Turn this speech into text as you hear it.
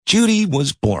Judy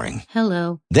was boring.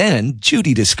 Hello. Then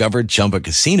Judy discovered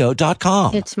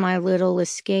ChumbaCasino.com. It's my little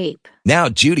escape. Now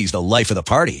Judy's the life of the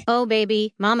party. Oh,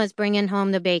 baby, mama's bringing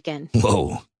home the bacon.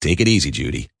 Whoa, take it easy,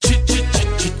 Judy.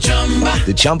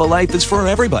 The Chumba life is for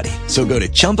everybody. So go to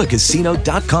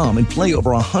ChumbaCasino.com and play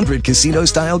over 100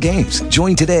 casino-style games.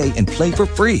 Join today and play for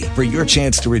free for your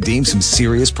chance to redeem some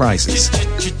serious prizes.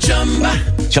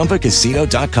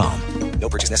 ChumbaCasino.com. No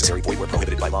purchase necessary. Void where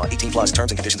prohibited by law. 18 plus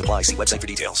terms and conditions apply. See website for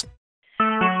details.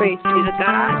 Praise be to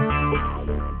God.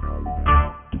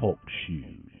 Talk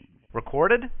shoes.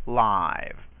 Recorded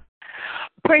live.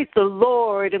 Praise the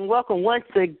Lord and welcome once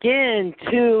again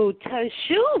to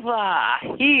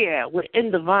Teshuvah here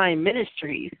within Divine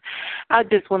Ministries. I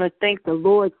just want to thank the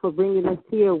Lord for bringing us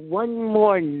here one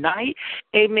more night.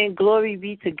 Amen. Glory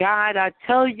be to God. I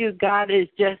tell you, God has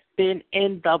just been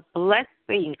in the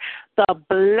blessing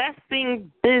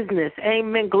business.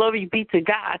 Amen. Glory be to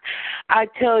God. I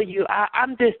tell you,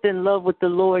 I'm just in love with the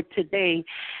Lord today,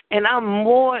 and I'm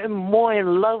more and more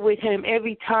in love with him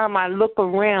every time I look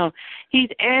around. He's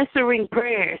answering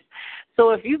prayers.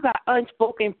 So if you got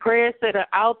unspoken prayers that are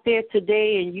out there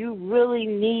today and you really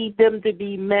need them to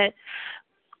be met,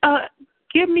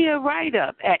 give me a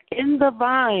write-up at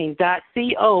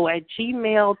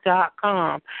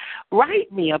indivine.co@gmail.com.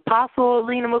 Write me, Apostle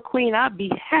Alina McQueen. I'll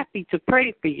be happy to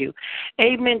pray for you.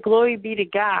 Amen. Glory be to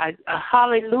God.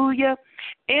 Hallelujah.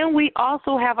 And we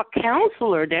also have a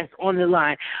counselor that's on the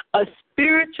line, a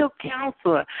spiritual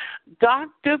counselor,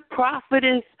 Dr.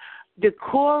 Prophetess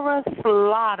Decorah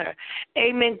Slaughter.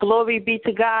 Amen. Glory be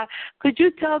to God. Could you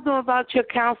tell them about your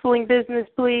counseling business,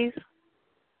 please?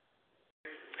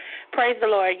 Praise the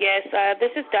Lord. Yes,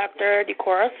 this is Dr.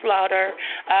 Decorah Slaughter.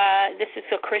 This is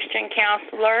a Christian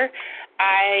counselor.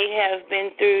 I have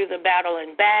been through the battle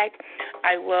and back.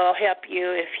 I will help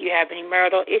you if you have any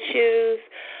marital issues,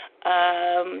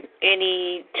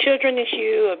 any children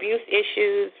issue, abuse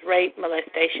issues, rape,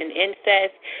 molestation,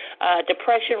 incest,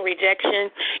 depression,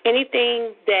 rejection,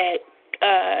 anything that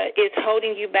is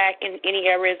holding you back in any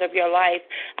areas of your life.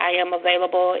 I am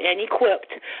available and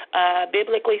equipped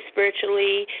biblically,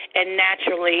 spiritually, and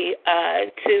naturally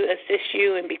to assist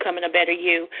you in becoming a better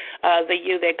you, the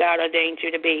you that God ordained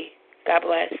you to be. God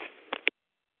bless.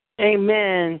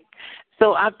 Amen.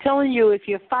 So I'm telling you, if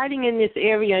you're fighting in this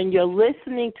area and you're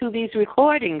listening to these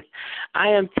recordings, I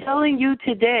am telling you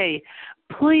today,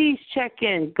 please check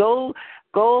in. Go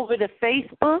over to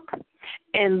Facebook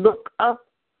and look up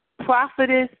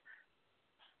Prophetess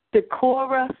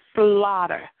Decorah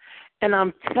Slaughter. And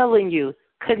I'm telling you,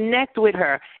 connect with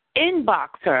her.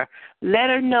 Inbox her. Let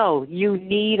her know you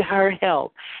need her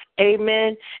help.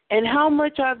 Amen. And how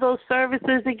much are those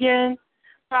services again,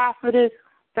 Prophetess,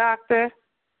 Doctor?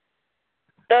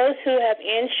 Those who have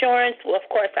insurance, well, of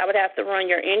course, I would have to run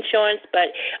your insurance,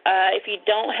 but if you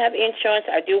don't have insurance,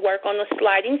 I do work on the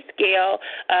sliding scale.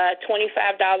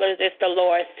 $25 is the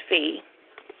lowest fee.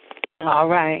 All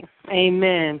right.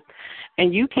 Amen.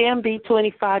 And you can be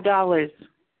 $25.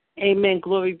 Amen.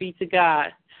 Glory be to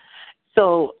God.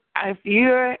 So if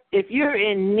you're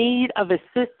in need of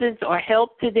assistance or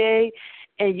help today,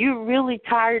 and you're really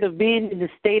tired of being in the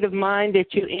state of mind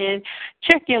that you're in,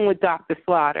 check in with Dr.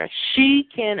 Slaughter. She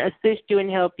can assist you and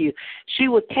help you. She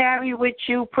will tarry with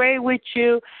you, pray with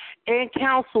you, and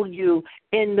counsel you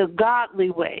in the godly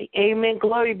way. Amen.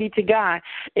 Glory be to God.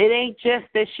 It ain't just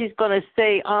that she's going to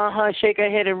say, shake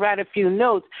her head and write a few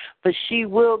notes, but she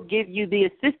will give you the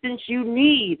assistance you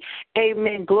need.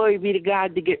 Amen. Glory be to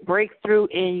God to get breakthrough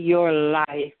in your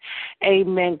life.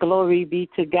 Amen. Glory be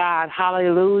to God.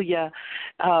 Hallelujah.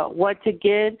 Once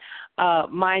again,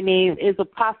 my name is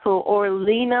Apostle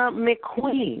Orlina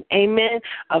McQueen, amen,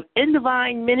 of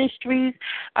Divine Ministries.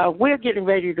 We're getting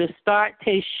ready to start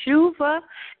Teshuvah,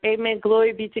 amen,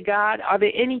 glory be to God. Are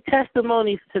there any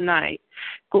testimonies tonight?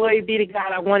 Glory be to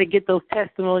God. I want to get those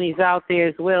testimonies out there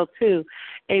as well, too.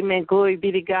 Amen, glory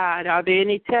be to God. Are there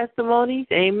any testimonies?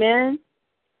 Amen.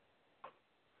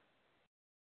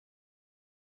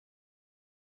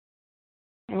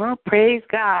 Well, praise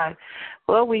God.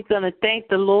 Well, we're going to thank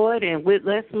the Lord, and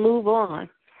let's move on.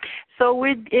 So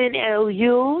we're in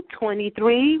LU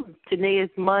 23. Today is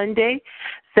Monday,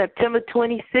 September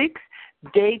 26th,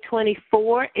 day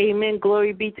 24. Amen.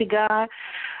 Glory be to God.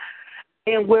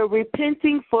 And we're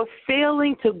repenting for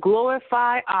failing to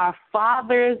glorify our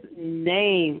Father's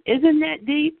name. Isn't that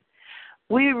deep?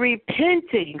 We're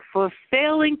repenting for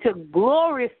failing to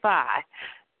glorify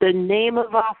the name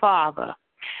of our Father,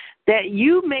 that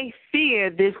you may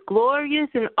fear this glorious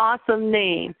and awesome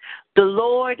name, the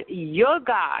Lord your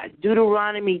God,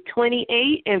 Deuteronomy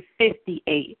 28 and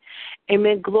 58.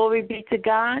 Amen. Glory be to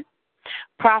God.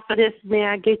 Prophetess, may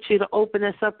I get you to open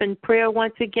us up in prayer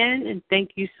once again? And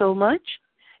thank you so much,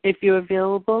 if you're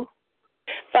available.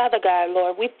 Father God,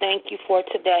 Lord, we thank you for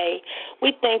today.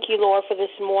 We thank you, Lord, for this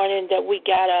morning that we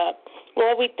got up.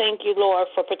 Lord, we thank you, Lord,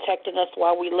 for protecting us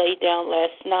while we laid down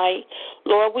last night.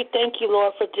 Lord, we thank you,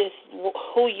 Lord, for just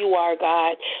who you are,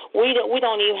 God. We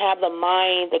don't even have the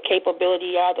mind, the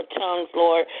capability, or the tongues,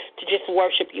 Lord, to just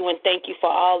worship you and thank you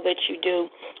for all that you do.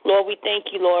 Lord, we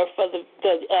thank you, Lord, for the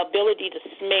ability to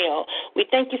smell. We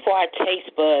thank you for our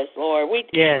taste buds, Lord.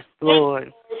 Yes,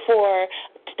 Lord. For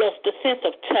the sense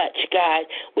of touch, God.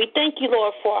 We thank you,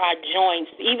 Lord, for our joints.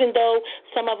 Even though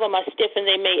some of them are stiff and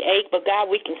they may ache, but, God,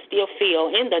 we can still feel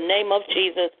in the name of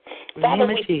Jesus. Father,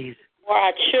 we for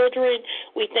our children,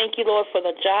 we thank you, Lord, for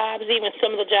the jobs, even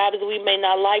some of the jobs that we may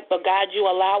not like, but, God, you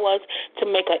allow us to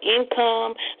make an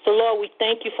income. So, Lord, we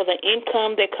thank you for the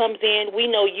income that comes in. We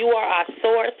know you are our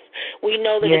source. We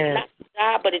know that it's not the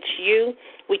job, but it's you.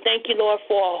 We thank you, Lord,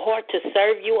 for a heart to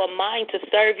serve you, a mind to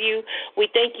serve you. We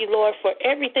thank you, Lord, for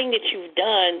everything that you've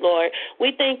done, Lord.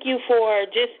 We thank you for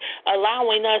just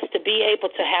allowing us to be able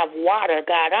to have water,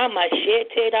 God.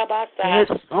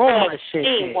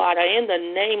 Clean water in the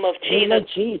name of Jesus.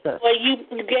 Lord, you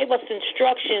gave us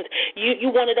instructions.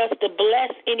 You wanted us to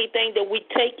bless anything that we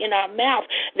take in our mouth,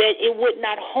 that it would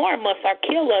not harm us or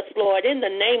kill us, Lord, in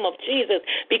the name of Jesus,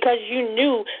 because you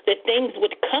knew that things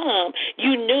would come.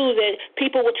 You knew that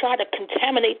people would try to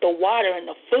contaminate the water and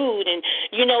the food, and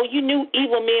you knew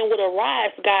evil men would arise,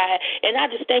 God. And I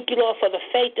just thank you, Lord, for the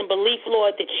faith and belief,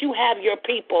 Lord, that you have your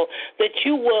people, that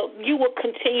you will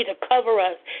continue to cover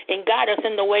us and guide us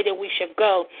in the way that we should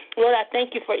go. Lord, I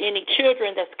thank you for any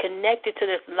children that's connected to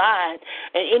this line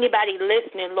and anybody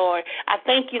listening, Lord. I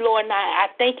thank you, Lord, and I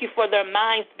thank you for their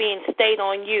minds being stayed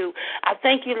on you. I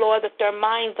thank you, Lord, that their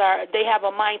minds they have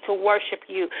a mind to worship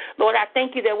you. Lord, I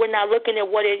thank you that we're not looking at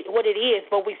what it is,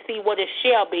 but we see what it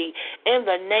shall be in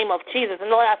the name of Jesus. And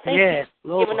Lord, I thank you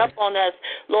for giving up on us,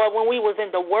 Lord, when we was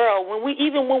in the world. When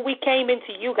we came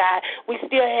into you, God, we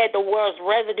still had the world's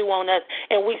residue on us,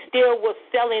 and we still was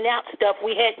selling out stuff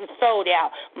we hadn't sold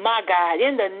out. My God,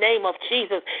 in the name of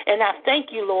Jesus. And I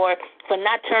thank you, Lord, for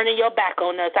not turning your back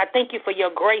on us. I thank you for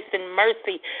your grace and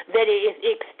mercy, that it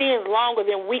extends longer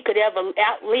than we could ever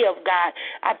outlive, God.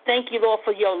 I thank you, Lord,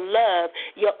 for your love,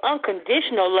 your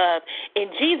unconditional love. In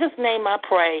Jesus' name I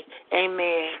pray.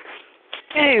 Amen.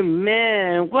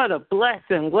 Amen. What a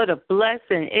blessing. What a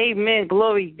blessing. Amen.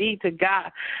 Glory be to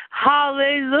God.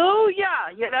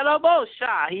 Hallelujah.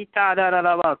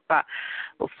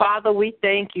 Well, Father, we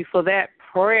thank you for that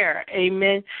prayer.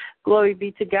 Amen. Glory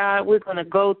be to God. We're going to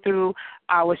go through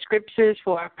our scriptures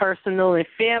for our personal and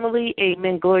family.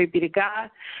 Amen. Glory be to God.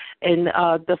 And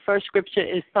the first scripture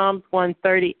is Psalms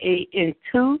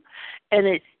 138:2, and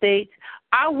it states,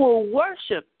 I will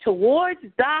worship towards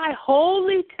thy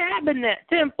holy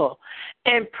temple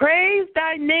and praise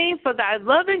thy name for thy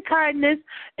loving kindness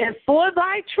and for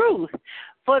thy truth.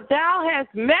 For thou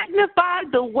hast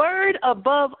magnified the word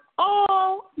above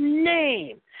all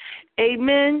names.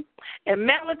 Amen. And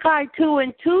Malachi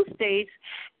 2:2 states,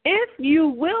 if you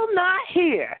will not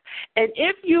hear, and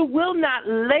if you will not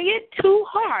lay it to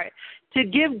heart to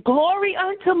give glory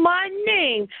unto my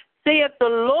name, saith the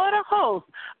Lord of hosts,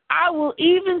 I will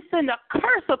even send a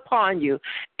curse upon you,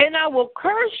 and I will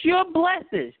curse your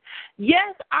blessings.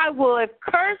 Yes, I will have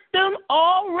cursed them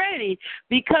already,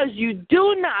 because you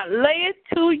do not lay it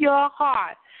to your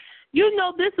heart. You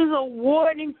know, this is a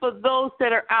warning for those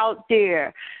that are out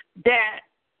there that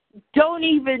don't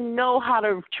even know how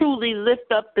to truly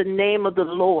lift up the name of the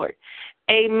Lord.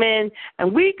 Amen.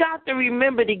 And we got to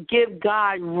remember to give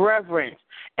God reverence,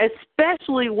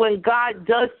 especially when God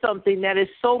does something that is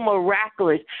so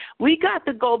miraculous. We got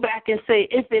to go back and say,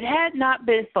 if it had not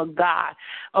been for God,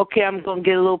 okay, I'm going to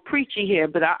get a little preachy here,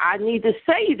 but I need to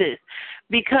say this,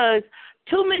 because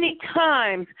too many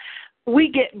times we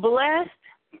get blessed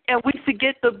and we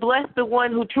forget to bless the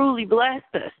one who truly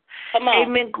blessed us.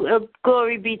 Amen.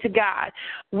 Glory be to God.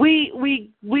 We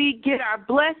get our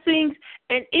blessings,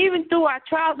 and even through our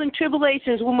trials and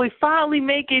tribulations, when we finally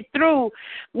make it through,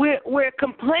 we're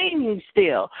complaining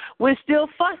still. We're still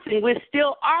fussing. We're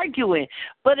still arguing.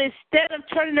 But instead of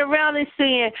turning around and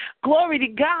saying, glory to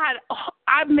God,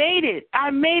 I made it.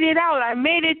 I made it out. I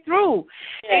made it through.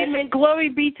 Yes. Amen. Glory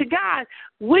be to God.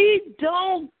 We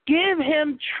don't give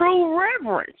him true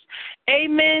reverence.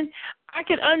 Amen. I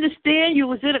can understand you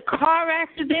was in a car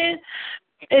accident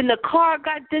and the car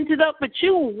got dented up, but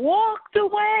you walked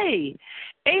away.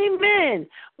 Amen.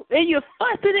 And you're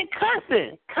fussing and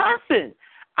cussing.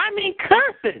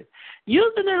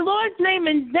 Using the Lord's name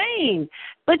in vain.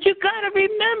 But you got to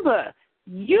remember,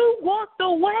 You walked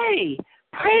away.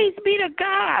 Praise be to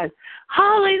God.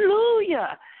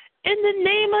 Hallelujah. In the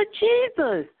name of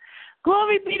Jesus.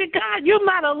 Glory be to God. You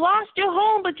might have lost your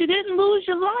home, but you didn't lose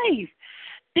your life.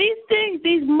 These things,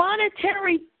 these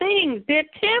monetary things, they're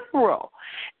temporal.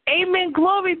 Amen.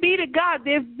 Glory be to God.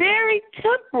 They're very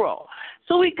temporal.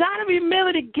 So we got to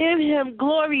remember to give him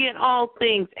glory in all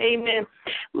things. Amen.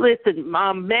 Listen,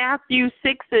 Matthew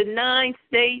 6:9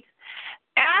 states,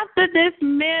 after this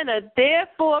manner,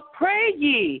 therefore pray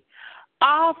ye,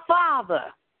 our Father,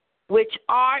 which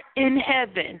art in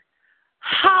heaven,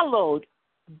 hallowed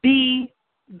be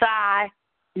thy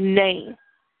name.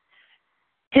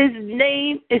 His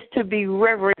name is to be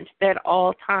reverenced at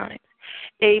all times.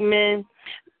 Amen.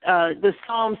 The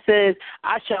psalm says,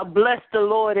 I shall bless the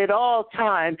Lord at all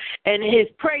times, and his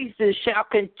praises shall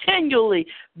continually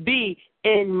be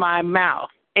in my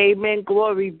mouth. Amen.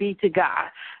 Glory be to God.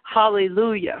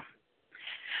 Hallelujah.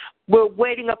 We're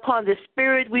waiting upon the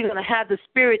Spirit. We're going to have the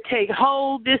Spirit take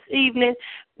hold this evening.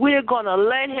 We're going to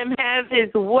let him have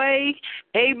his way.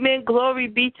 Amen. Glory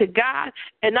be to God.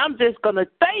 And I'm just going to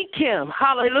thank him.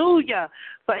 Hallelujah.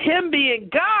 For him being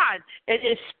God and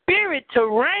his Spirit to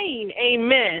reign.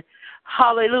 Amen.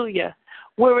 Hallelujah.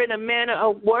 We're in a manner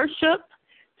of worship.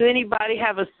 Does anybody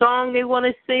have a song they want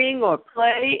to sing or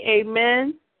play?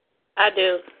 Amen. I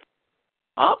do.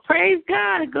 Oh, praise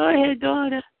God. Go ahead,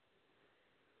 daughter.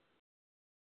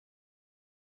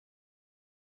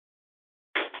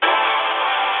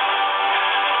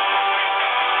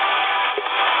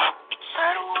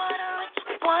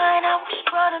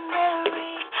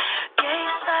 Extraordinary,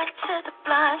 gave sight to the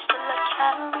blind, still I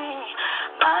carry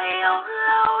my own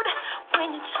load. When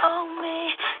you told me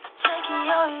to take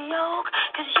your yoke,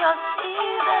 'cause you're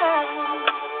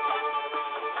seasoned.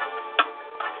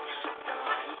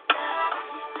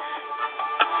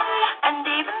 And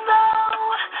even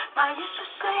though my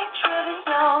issues seem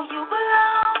trivial, you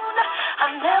alone,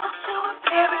 I'm never too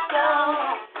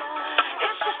imperial.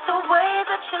 It's just the way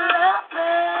that you love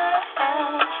me.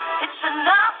 It's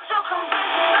enough to complete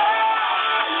me.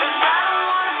 And I don't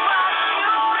want to box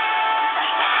you in.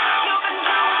 You can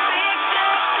do big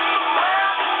things in the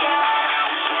world, yeah.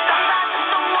 Sometimes I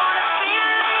don't want to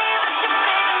believe that you're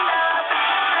big enough.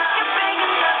 That you're big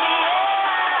enough, yeah.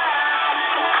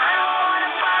 And I don't want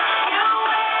to box you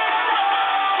in.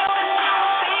 You can do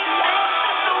big things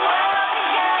in the world,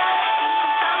 yeah.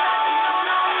 Sometimes I don't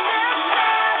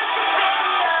understand that you're big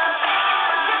enough.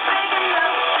 But you're big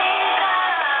enough, Jesus.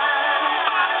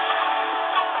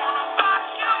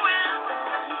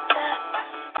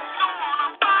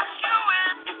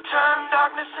 Turn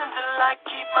darkness into light,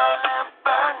 keep my lamp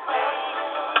burning.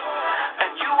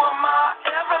 And you are my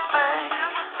everything.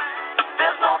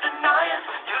 There's no denying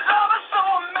your love is so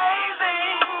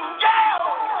amazing. Yeah.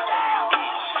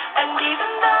 And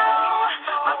even though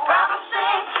my problems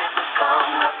seem physical,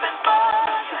 nothing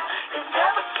but is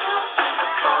ever too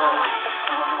difficult.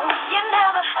 You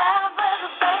never have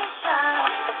reservation.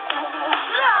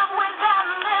 Love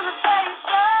without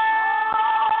limitation.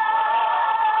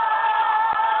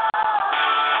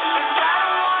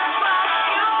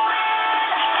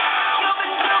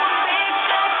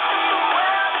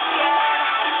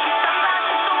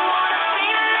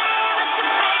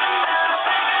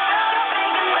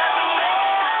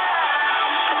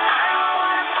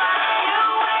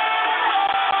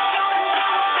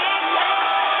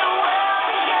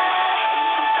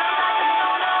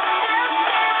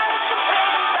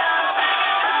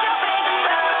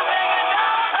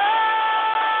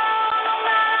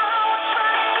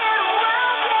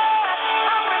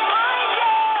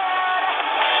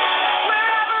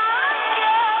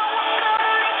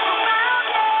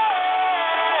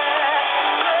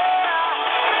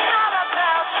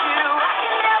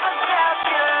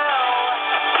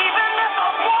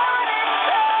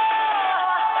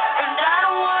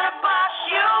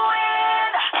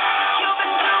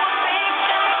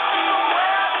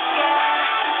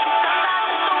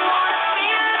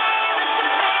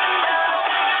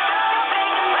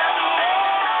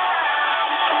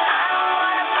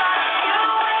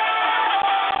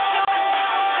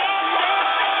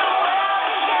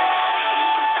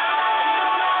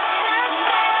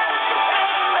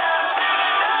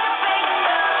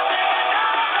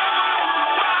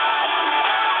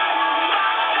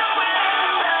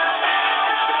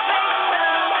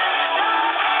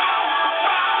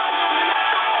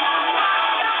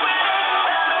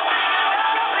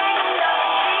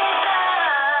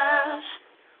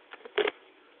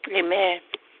 Amen.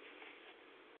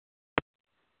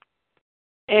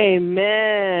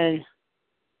 Amen.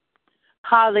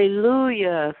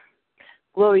 Hallelujah.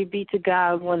 Glory be to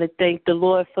God. I want to thank the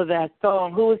Lord for that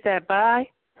song. Who is that by?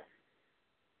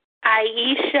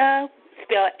 Aisha,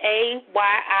 spelled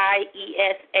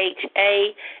Ayiesha,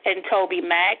 and Toby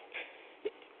Mac.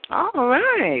 All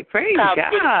right. Praise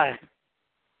God.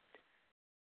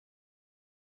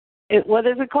 What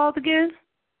is it called again?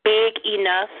 Big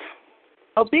Enough.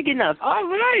 Oh, Big Enough. All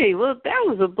right. Well, that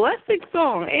was a blessing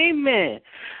song. Amen.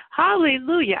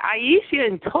 Hallelujah. Aisha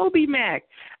and Toby Mac.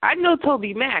 I know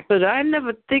Toby Mac, but I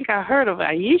never think I heard of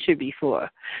Aisha before.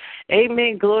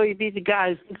 Amen. Glory be to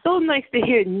God. It's so nice to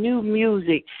hear new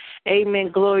music.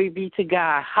 Amen. Glory be to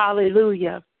God.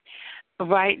 Hallelujah.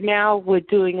 Right now, we're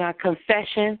doing our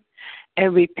confession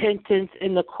and repentance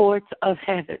in the courts of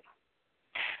heaven.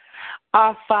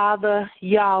 Our Father,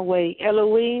 Yahweh,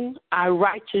 Elohim, our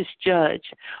righteous judge,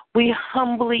 we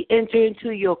humbly enter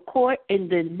into your court in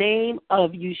the name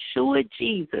of Yeshua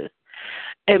Jesus,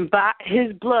 and by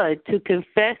his blood to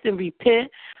confess and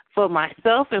repent for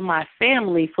myself and my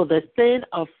family for the sin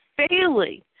of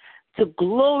failing to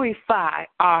glorify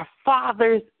our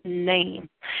Father's name.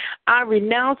 I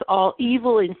renounce all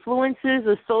evil influences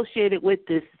associated with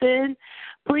this sin.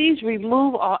 Please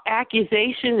remove all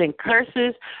accusations and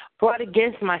curses brought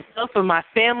against myself and my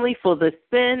family for the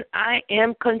sin I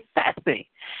am confessing.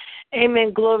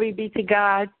 Amen. Glory be to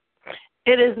God.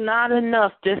 It is not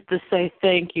enough just to say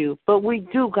thank you, but we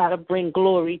do got to bring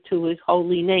glory to his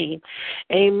holy name.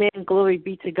 Amen. Glory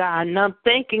be to God. And I'm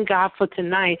thanking God for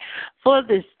tonight, for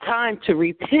this time to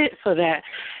repent for that.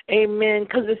 Amen.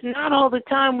 Because it's not all the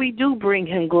time we do bring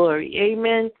him glory.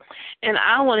 Amen. And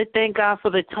I want to thank God for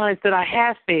the times that I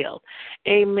have failed.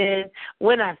 Amen.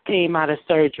 When I came out of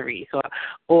surgeries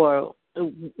or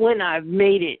when I've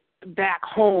made it back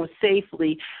home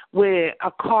safely where a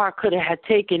car could have had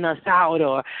taken us out,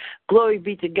 or glory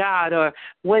be to God, or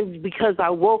when because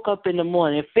I woke up in the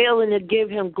morning, failing to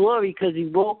give him glory because he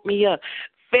woke me up,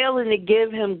 failing to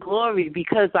give him glory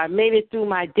because I made it through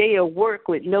my day of work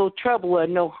with no trouble or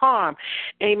no harm.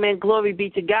 Amen. Glory be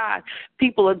to God.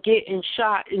 People are getting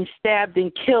shot and stabbed and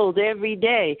killed every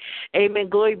day. Amen.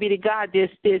 Glory be to God.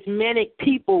 There's manic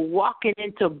people walking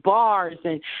into bars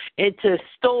and into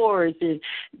stores, and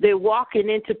they're walking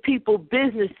into people's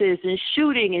businesses and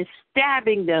shooting and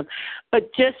stabbing them,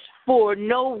 but just for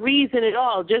no reason at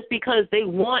all, just because they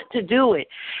want to do it.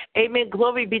 Amen.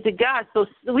 Glory be to God. So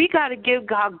we got to give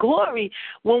God glory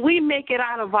when we make it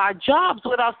out of our jobs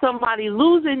without somebody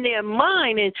losing their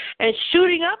mind and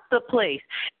shooting up the place.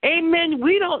 Amen.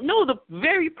 We don't know the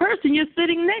very person you're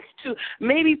sitting next to,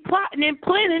 maybe plotting and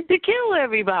planning to kill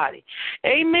everybody.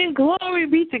 Amen. Glory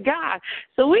be to God.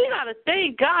 So we got to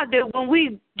thank God that when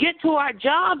we get to our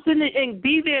jobs and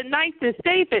be there nice and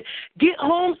safe and get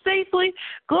home safely,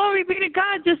 glory be to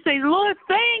God, just say, Lord,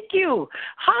 thank you.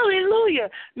 Hallelujah.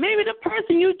 Maybe the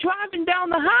person you driving down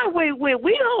the highway with,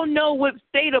 we don't know what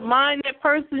state of mind that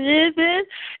person is in.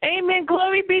 Amen.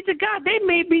 Glory be to God. They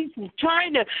may be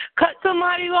trying to cut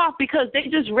somebody off because they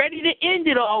just ready to end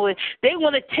it all, and they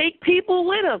want to take people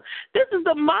with them. This is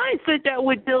the mindset that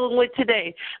we're dealing with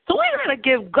today. So we got to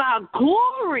give God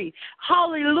glory.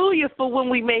 Hallelujah, for when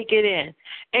we make it in.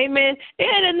 Amen. It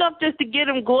ain't enough just to give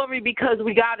him glory because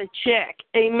we got a check.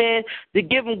 Amen. To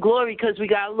give him glory because we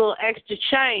got a little extra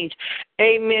change.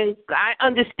 Amen. I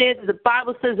understand that the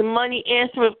Bible says money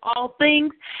answereth all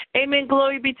things. Amen.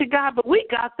 Glory be to God. But we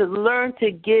got to learn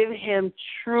to give him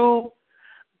true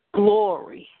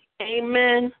glory.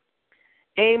 Amen.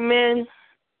 Amen.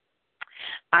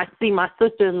 I see my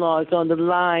sister-in-law is on the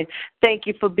line. Thank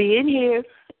you for being here.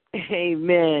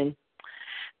 Amen.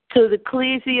 To the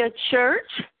Ecclesia Church,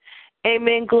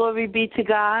 amen, glory be to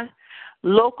God,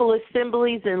 local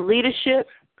assemblies and leadership,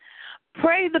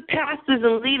 pray the pastors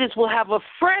and leaders will have a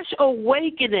fresh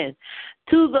awakening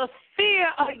to the fear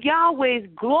of Yahweh's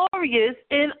glorious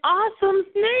and awesome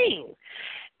name.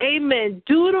 Amen.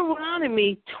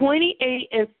 Deuteronomy 28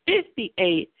 and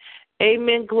 58,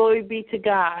 amen, glory be to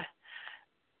God.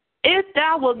 If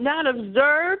thou wilt not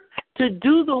observe to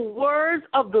do the words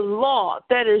of the law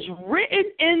that is written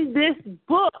in this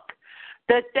book,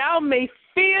 that thou may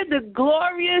fear the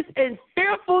glorious and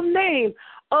fearful name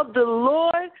of the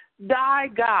Lord thy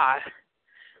God.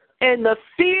 And the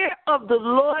fear of the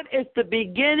Lord is the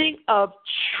beginning of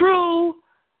true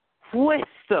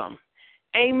wisdom.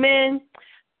 Amen.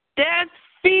 That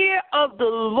fear of the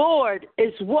Lord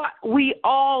is what we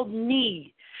all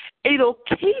need. It'll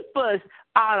keep us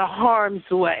out of harm's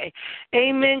way.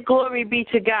 Amen. Glory be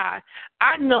to God.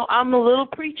 I know I'm a little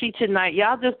preachy tonight.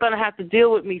 Y'all just gonna have to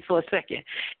deal with me for a second.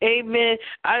 Amen.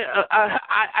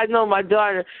 I know my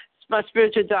daughter my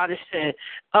spiritual daughter said,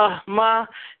 Ma,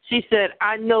 she said,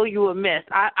 I know you a mess.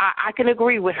 I can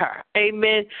agree with her.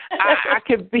 Amen. I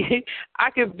could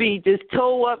be just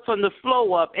toe up from the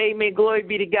flow up. Amen. Glory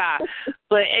be to God.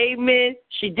 But amen,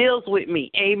 she deals with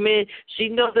me. Amen. She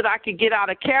knows that I could get out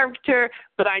of character,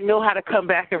 but I know how to come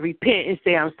back and repent and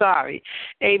say I'm sorry.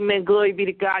 Amen. Glory be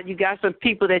to God. You got some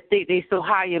people that think they're so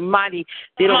high and mighty,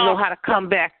 they don't know how to come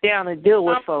back down and deal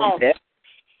with folks.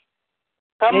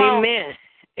 Amen.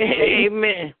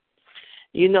 Amen.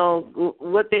 You know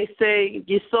what they say,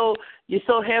 you're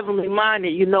so heavenly minded,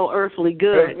 you know earthly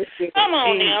good. Come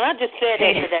on now, I just said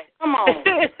that today. Come on.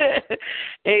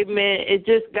 Amen. It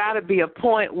just got to be a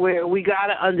point where we got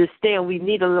to understand we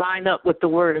need to line up with the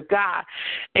Word of God.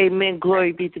 Amen.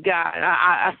 Glory be to God.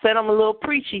 I said I'm a little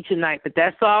preachy tonight, but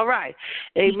that's all right.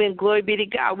 Amen. Glory be to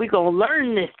God. We're going to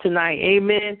learn this tonight.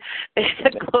 Amen.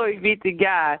 Glory be to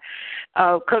God.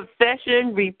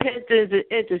 Confession, repentance, and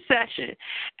intercession.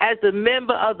 As a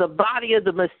member of the body of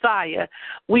the Messiah,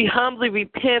 we humbly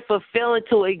repent for failing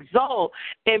to exalt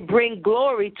and bring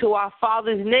glory to our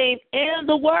Father's name and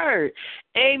the Word.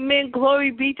 Amen. Glory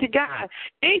be to God.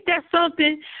 Ain't that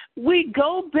something? We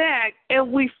go back and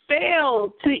we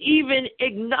fail to even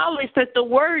acknowledge that the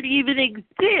Word even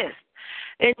exists.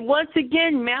 And once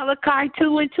again, Malachi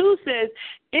 2:2 says,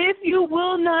 if you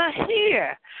will not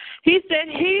hear, he said,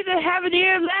 he that have an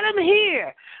ear, let him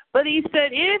hear. But he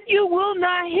said, if you will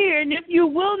not hear, and if you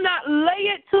will not lay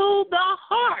it to the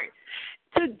heart,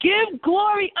 to give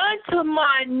glory unto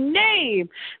my name,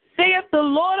 saith the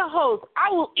Lord of hosts, I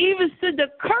will even send a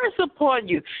curse upon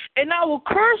you, and I will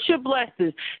curse your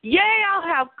blessings. Yea, I'll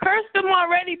have cursed them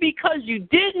already because you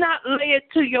did not lay it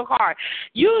to your heart.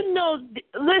 You know,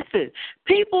 listen,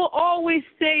 people always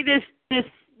say this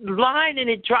line, and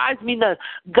it drives me nuts.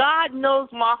 God knows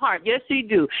my heart. Yes, he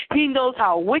do. He knows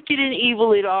how wicked and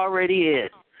evil it already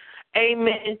is.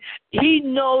 Amen. He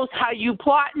knows how you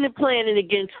plotting and planning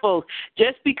against folks.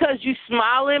 Just because you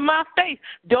smile in my face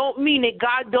don't mean that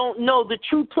God don't know the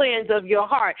true plans of your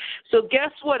heart. So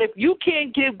guess what? If you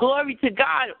can't give glory to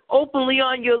God openly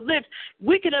on your lips,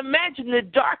 we can imagine the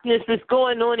darkness that's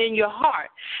going on in your heart.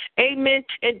 Amen.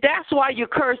 And that's why you're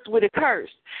cursed with a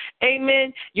curse.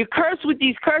 Amen. You're cursed with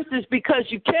these curses because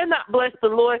you cannot bless the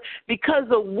Lord because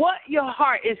of what your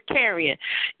heart is carrying.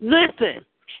 Listen.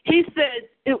 He said,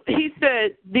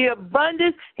 the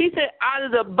abundance, he said, out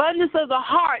of the abundance of the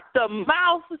heart, the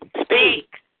mouth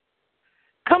speaks.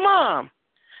 Come on.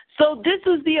 So this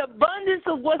is the abundance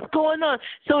of what's going on.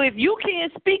 So if you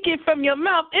can't speak it from your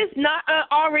mouth, it's not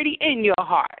already in your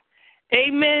heart.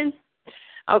 Amen.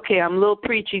 Okay, I'm a little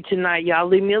preachy tonight, y'all.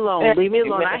 Leave me alone. Leave me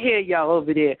alone. I hear y'all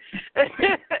over there.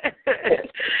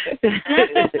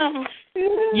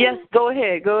 Yes, go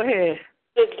ahead.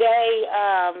 Today,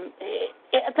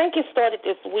 I think it started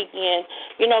this weekend.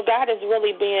 You know, God has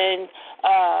really been,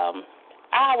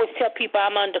 I always tell people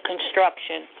I'm under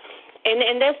construction.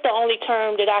 And that's the only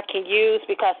term that I can use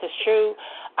because it's true.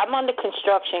 I'm under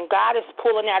construction. God is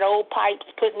pulling out old pipes,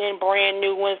 putting in brand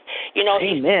new ones. You know,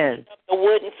 Amen. He's the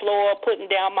wooden floor,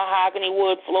 putting down mahogany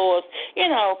wood floors.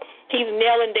 You know, he's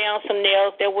nailing down some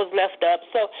nails that was left up.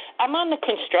 So I'm under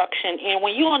construction. And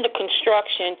when you're under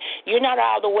construction, you're not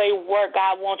all the way where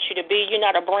God wants you to be. You're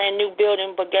not a brand new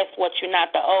building, but guess what? You're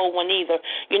not the old one either.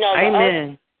 You know, the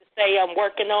Amen. old say I'm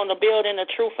working on the building, a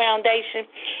true foundation.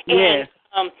 Yes.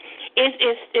 And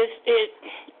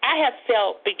I have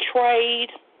felt betrayed.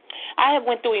 I have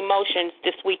went through emotions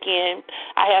this weekend.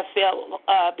 I have felt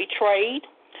betrayed.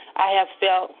 I have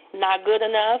felt not good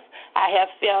enough. I have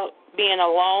felt being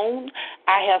alone.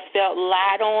 I have felt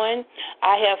lied on.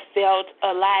 I have felt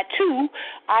lied to.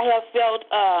 I have felt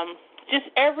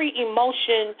just every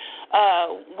emotion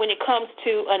when it comes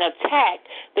to an attack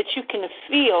that you can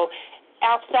feel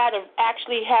outside of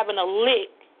actually having a lick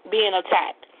being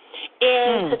attacked.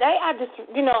 And today I just,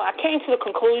 I came to the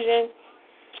conclusion,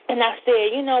 and I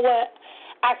said, you know what?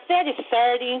 I said it's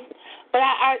 30, but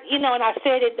I and I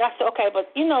said it. I said, okay,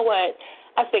 but you know what?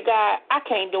 I said, God, I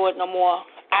can't do it no more.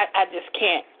 I just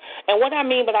can't. And what I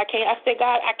mean by I said,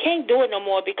 God, I can't do it no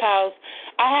more because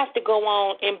I have to go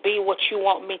on and be what you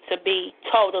want me to be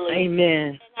totally.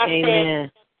 Amen. And I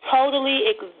said, totally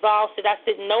exhausted. I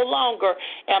said, no longer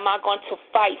am I going to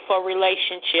fight for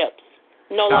relationships.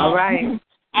 No longer. All right.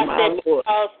 I said,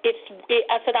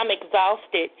 because I'm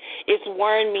exhausted. It's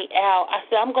wearing me out. I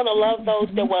said, I'm going to love those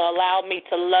that will allow me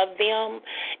to love them.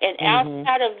 And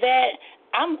outside of that,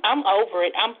 I'm over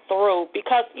it. I'm through.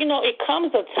 Because, it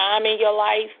comes a time in your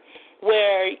life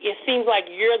where it seems like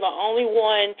you're the only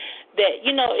one that,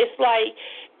 it's like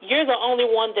you're the only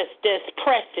one that's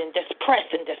pressing,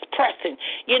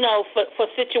 you know, for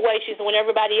situations when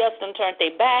everybody else done turned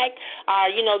their back.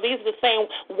 You know, these are the same.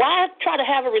 Why try to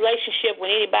have a relationship with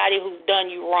anybody who's done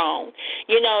you wrong?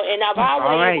 You know, and I've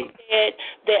always said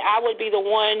that I would be the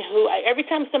one who, every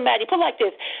time somebody, put it like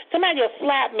this, somebody will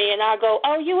slap me and I'll go,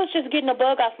 oh, you was just getting a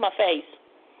bug off my face.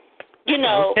 You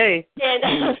know,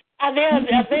 and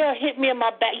they'll hit me in my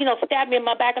back, you know, stab me in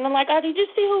my back, and I'm like, oh, did you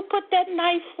see who put that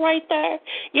knife right there?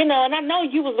 You know, and I know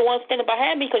you was the one standing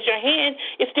behind me because your hand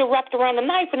is still wrapped around the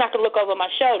knife, and I can look over my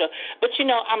shoulder. But, you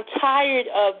know, I'm tired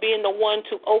of being the one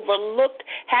to overlook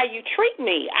how you treat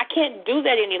me. I can't do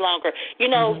that any longer. You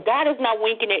know, God is not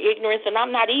winking at ignorance, and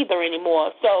I'm not either anymore.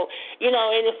 So, you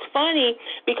know, and it's funny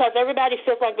because everybody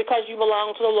feels like because you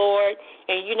belong to the Lord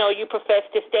and, you know, you profess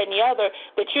this, that, and the other,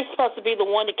 that you're supposed to be the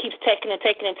one that keeps taking and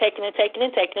taking and taking and taking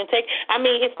and taking and taking. I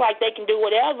mean, it's like they can do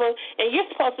whatever, and you're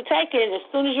supposed to take it, and as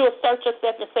soon as you assert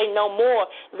yourself and say no more,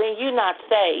 then you're not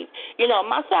saved. You know,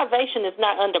 my salvation is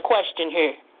not under question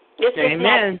here. It's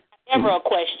not ever a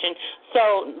question.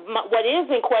 So what is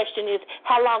in question is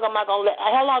how long am I going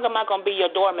to be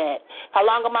your doormat? How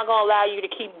long am I going to allow you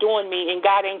to keep doing me, and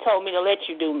God ain't told me to let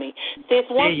you do me? See, it's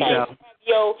one thing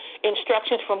your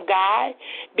instructions from God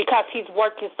because he's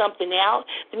working something out,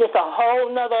 then it's a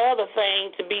whole nother other thing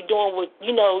to be doing what,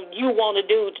 you know, you want to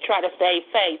do to try to save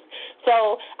face.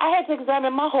 So I had to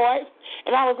examine my heart,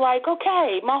 and I was like,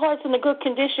 okay, my heart's in a good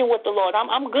condition with the Lord.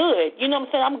 I'm good. You know what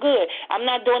I'm saying? I'm good. I'm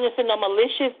not doing this in a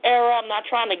malicious era. I'm not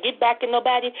trying to get back at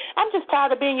nobody. I'm just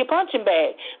tired of being your punching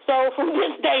bag. So from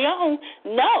this day on,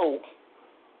 no.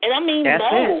 And I mean,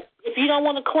 no. If you don't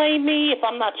want to claim me, if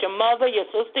I'm not your mother, your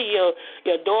sister, your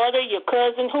daughter, your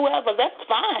cousin, whoever, that's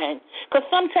fine. Because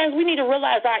sometimes we need to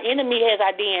realize our enemy has our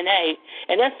DNA,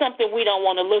 and that's something we don't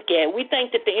want to look at. We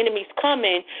think that the enemy's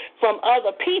coming from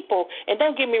other people, and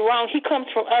don't get me wrong, he comes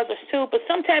from others too, but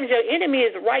sometimes your enemy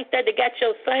is right there. They got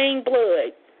your same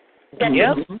blood. Got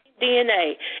your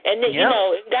DNA. And, you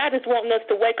know, God is wanting us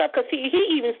to wake up because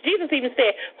Jesus even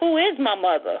said, who is my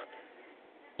mother?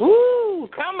 Ooh,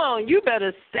 come on, you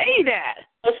better say that.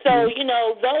 So, you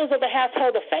know, those are the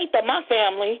household of faith of my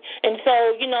family. And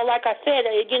so, you know, like I said,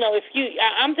 you know,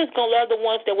 I'm just going to love the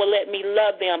ones that will let me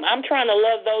love them. I'm trying to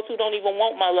love those who don't even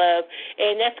want my love,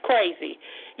 and that's crazy,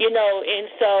 you know. And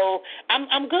so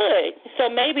I'm good. So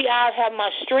maybe I'll have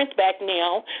my strength back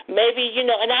now. Maybe, you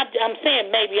know, and I'm saying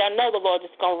maybe. I know the Lord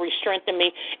is going to re-strengthen me,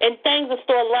 and things will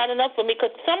start lining up for me because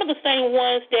some of the same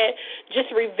ones that just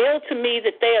revealed to me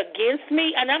that they're against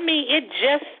me, and I mean, it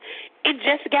just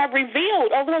got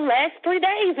revealed over the last 3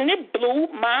 days, and it blew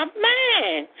my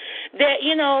mind that,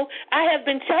 you know, I have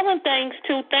been telling things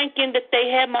to thinking that they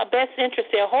had my best interest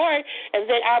at heart and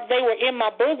that they were in my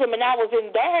bosom and I was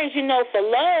in theirs, you know, for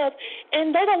love,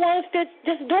 and they're the ones that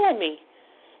just doing me.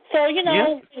 So, you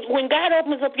know, when God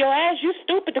opens up your eyes, you're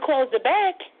stupid to close the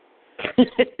back.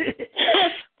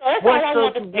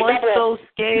 Once those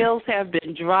scales have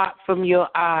been dropped from your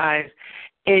eyes,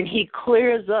 and he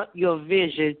clears up your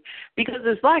vision, because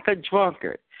it's like a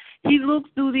drunkard. He looks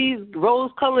through these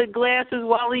rose-colored glasses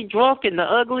while he's drunk, and the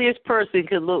ugliest person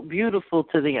can look beautiful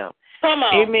to them. Come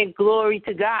on. Amen. Glory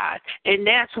to God. And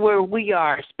that's where we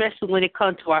are, especially when it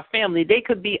comes to our family. They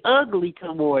could be ugly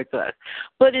towards us,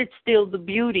 but it's still the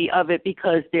beauty of it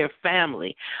because they're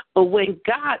family. But when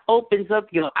God opens up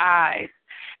your eyes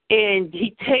and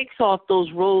he takes off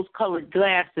those rose-colored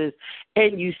glasses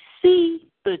and you see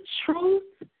the truth,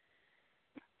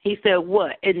 he said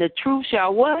what? And the truth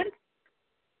shall what?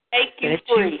 Make you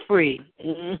free.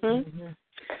 Mm-hmm.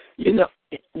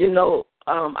 You know,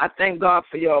 I thank God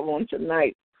for y'all on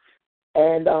tonight,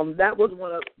 and that was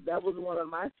one of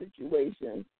my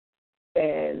situations.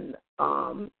 And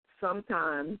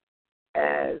sometimes,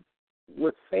 as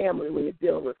with family, when you're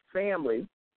dealing with family,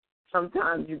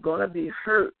 sometimes you're gonna be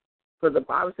hurt. Because the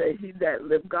Bible says, he that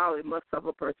live godly must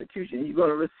suffer persecution. You're going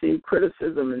to receive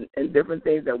criticism and different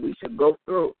things that we should go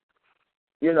through,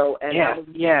 you know. And that was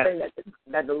the thing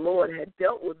that the Lord had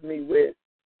dealt with me with.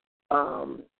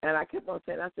 And I kept on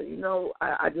saying, I said, you know,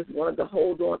 I just wanted to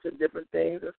hold on to different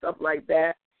things and stuff like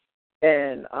that.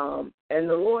 And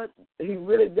the Lord, he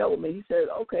really dealt with me. He said,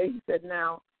 okay, he said,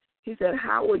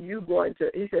 how are you going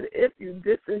to, he said, if you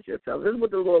distance yourself, this is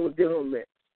what the Lord was dealing with me.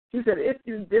 He said, if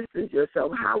you distance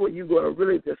yourself, how are you going to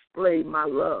really display my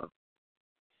love?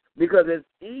 Because it's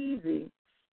easy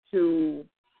to,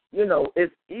 you know,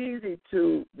 it's easy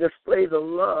to display the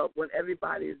love when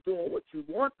everybody is doing what you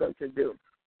want them to do.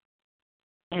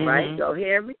 Mm-hmm. Right? Y'all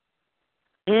hear me?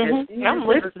 Mm-hmm. It's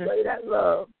easy to display that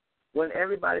love when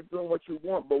everybody's doing what you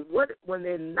want. But what when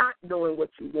they're not doing what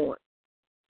you want?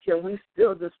 Can we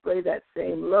still display that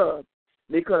same love?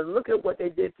 Because look at what they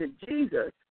did to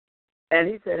Jesus. And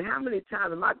he said, how many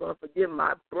times am I going to forgive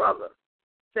my brother?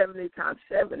 70 times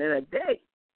 7 in a day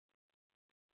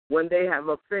when they have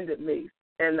offended me.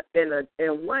 And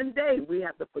in one day we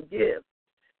have to forgive.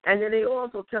 And then he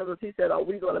also tells us, he said, are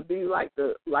we going to be like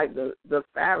the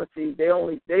Pharisees? They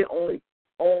only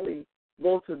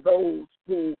go to those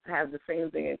who have the same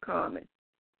thing in common.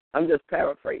 I'm just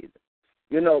paraphrasing.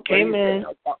 You know, Amen.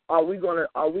 Are we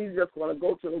just gonna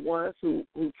go to the ones who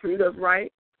treat us right,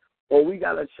 or we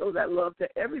gotta show that love to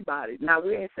everybody? Now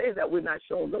we ain't saying that we're not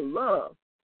showing the love,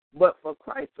 but for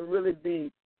Christ to really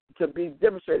be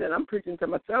demonstrated, and I'm preaching to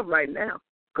myself right now,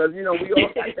 because you know we all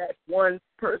got that one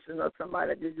person or somebody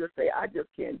that you just say, I just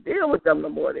can't deal with them no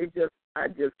more. I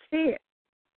just can't.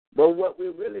 But what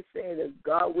we're really saying is,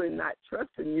 God, we're not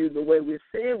trusting you the way we're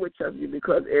saying we trust you,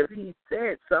 because if he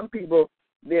said some people,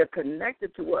 they're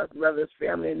connected to us, whether it's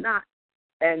family or not,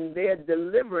 and their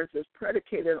deliverance is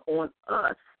predicated on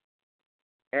us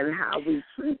and how we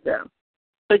treat them.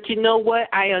 But you know what?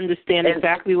 I understand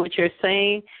exactly what you're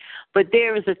saying, but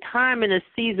there is a time and a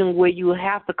season where you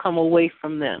have to come away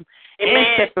from them. Amen.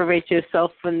 And separate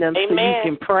yourself from them. Amen. So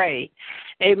you can pray.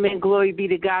 Amen. Glory be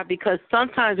to God. Because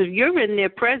sometimes if you're in their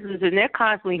presence and they're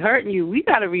constantly hurting you, we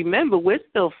got to remember we're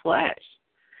still flesh.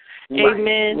 Right.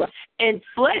 Amen. Right. And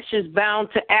flesh is bound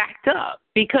to act up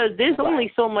because there's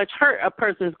only so much hurt a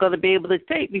person is going to be able to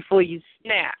take before you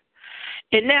snap.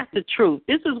 And that's the truth.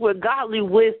 This is where godly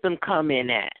wisdom come in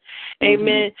at.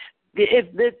 Amen.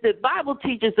 If the Bible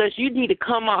teaches us you need to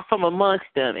come out from amongst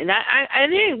them.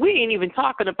 And we ain't even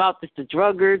talking about this, the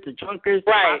drunkards,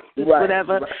 right.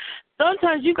 Whatever. Right.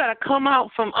 Sometimes you got to come out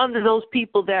from under those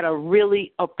people that are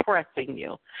really oppressing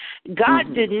you.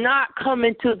 God did not come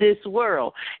into this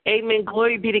world, amen,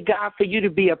 glory be to God, for you to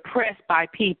be oppressed by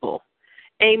people.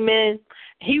 Amen.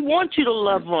 He wants you to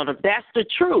love on them. That's the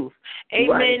truth.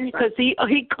 Amen. Because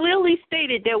he clearly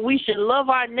stated that we should love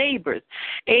our neighbors.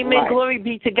 Amen. Right. Glory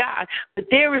be to God. But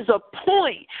there is a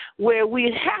point where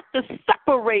we have to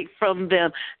separate from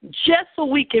them just so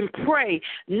we can pray,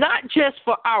 not just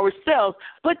for ourselves,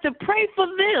 but to pray for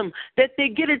them, that they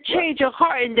get a change of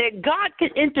heart and that God can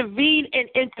intervene and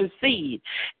intercede.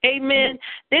 Amen.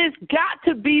 There's got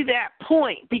to be that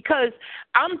point, because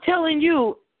I'm telling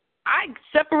you, I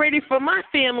separated from my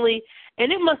family,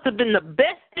 and it must have been the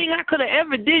best thing I could have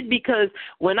ever did, because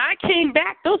when I came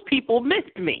back, those people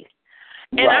missed me.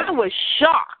 And I was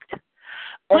shocked.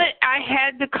 But I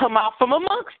had to come out from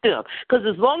amongst them, because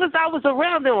as long as I was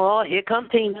around them, oh, here come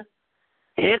Tina.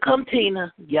 Here come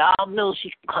Tina. Y'all know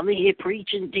she's coming here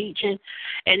preaching, teaching.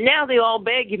 And now they all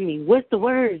begging me, what's the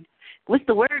word? What's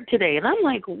the word today? And I'm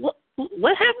like, what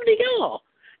happened to y'all?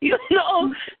 You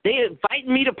know, they invite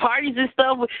me to parties and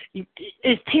stuff.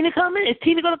 Is Tina coming? Is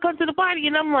Tina going to come to the party?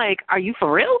 And I'm like, are you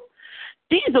for real?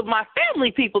 These are my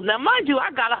family people. Now, mind you, I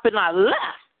got up and I left.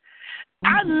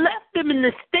 I left them in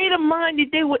the state of mind that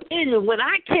they were in. And when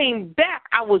I came back,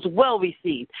 I was well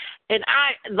received. And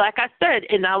like I said,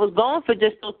 and I was gone for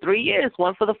just those 3 years,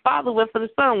 one for the Father, one for the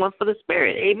Son, one for the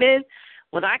Spirit. Amen.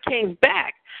 When I came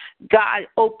back, God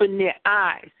opened their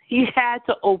eyes. He had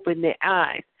to open their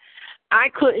eyes. I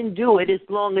couldn't do it as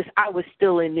long as I was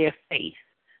still in their face,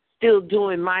 still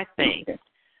doing my thing.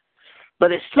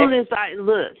 But as soon as I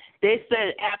looked, they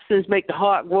said absence make the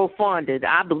heart grow fonder.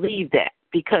 I believe that,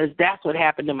 because that's what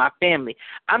happened to my family.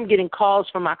 I'm getting calls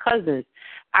from my cousins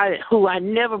who I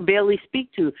never barely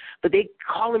speak to, but they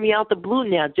calling me out the blue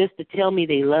now just to tell me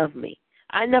they love me.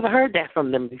 I never heard that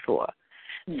from them before.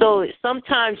 So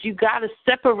sometimes you got to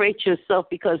separate yourself,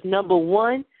 because, number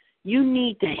one, you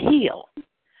need to heal.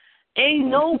 Ain't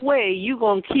no way you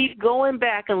going to keep going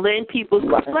back and letting people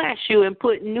slash you and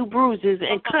put new bruises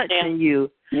and cuts in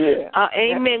you. Yeah.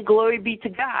 Amen. Glory be to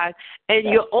God. And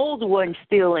your old one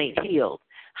still ain't healed.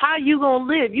 How you going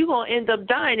to live? You're going to end up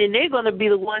dying, and they're going to be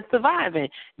the ones surviving.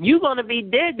 You're going to be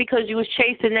dead because you was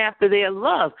chasing after their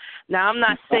love. Now, I'm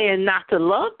not saying not to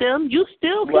love them. You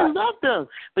still can love them,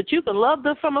 but you can love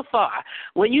them from afar.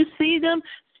 When you see them,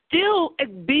 still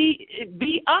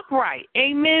be upright.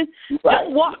 Amen. Right.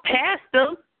 Don't walk past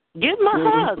them. Give them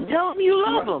a hug. Tell them you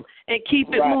love them, and keep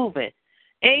it moving.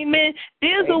 Amen.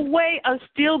 There's a way of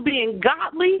still being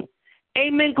godly.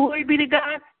 Amen. Glory be to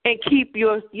God. And keep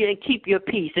your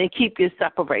peace and keep your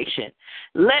separation.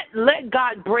 Let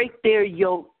God break their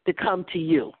yoke to come to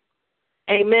you.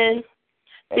 Amen.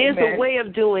 There's a way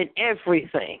of doing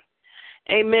everything.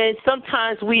 Amen.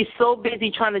 Sometimes we're so busy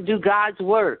trying to do God's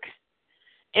work,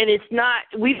 and it's not.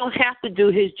 We don't have to do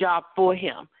His job for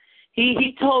Him.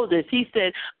 He told us. He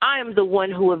said, "I am the one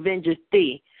who avenges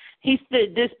thee." He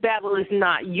said, "This battle is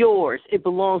not yours; it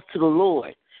belongs to the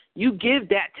Lord. You give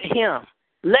that to Him."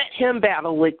 Let him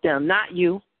battle with them, not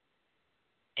you.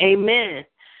 Amen.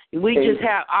 We just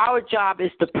have, our job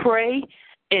is to pray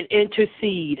and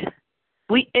intercede.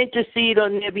 We intercede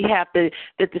on their behalf, that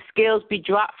the scales be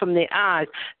dropped from their eyes,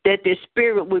 that their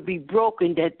spirit would be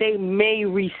broken, that they may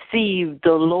receive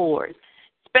the Lord,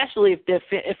 especially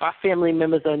if our family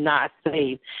members are not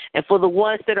saved. And for the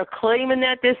ones that are claiming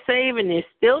that they're saved and they're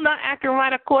still not acting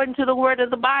right according to the word of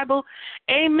the Bible,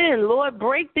 amen. Lord,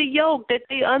 break the yoke that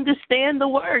they understand the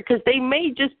word, because they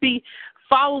may just be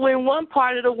following one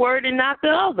part of the word and not the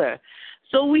other.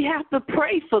 So we have to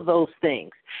pray for those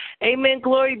things. Amen.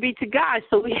 Glory be to God.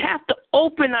 So we have to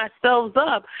open ourselves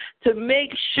up to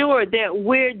make sure that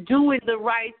we're doing the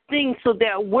right thing, so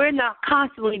that we're not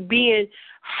constantly being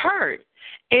hurt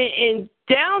and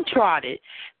downtrodden.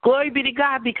 Glory be to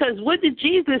God. Because what did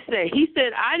Jesus say? He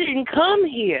said, I didn't come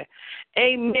here,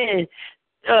 amen,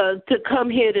 to come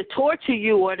here to torture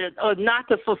you or not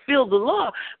to fulfill the law.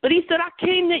 But he said, I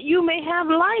came that you may have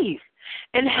life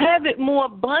and have it more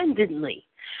abundantly.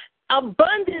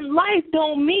 Abundant life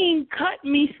don't mean cut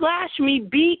me, slash me,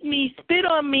 beat me, spit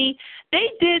on me. They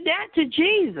did that to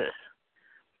Jesus.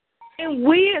 And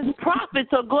we as prophets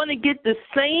are going to get the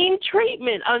same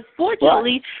treatment,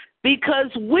 unfortunately, because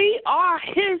we are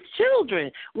his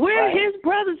children. We're his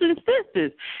brothers and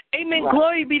sisters. Amen.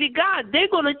 Glory be to God. They're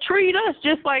going to treat us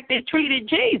just like they treated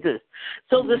Jesus.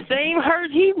 So the same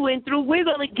hurt he went through, we're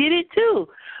going to get it too.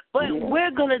 But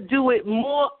we're going to do it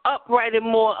more upright and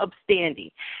more upstanding.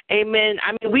 Amen.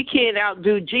 I mean, we can't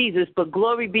outdo Jesus, but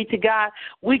glory be to God,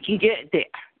 we can get there.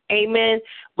 Amen.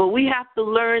 But we have to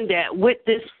learn that with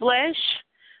this flesh,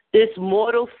 this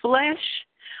mortal flesh,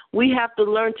 we have to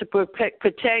learn to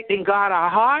protect and guard our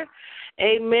heart.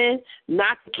 Amen.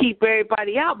 Not to keep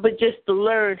everybody out, but just to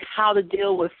learn how to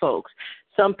deal with folks.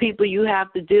 Some people you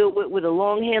have to deal with a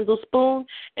long-handled spoon,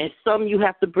 and some you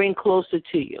have to bring closer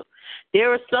to you.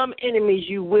 There are some enemies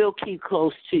you will keep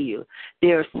close to you.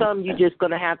 There are some you're just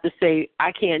going to have to say,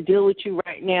 I can't deal with you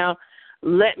right now.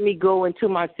 Let me go into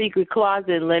my secret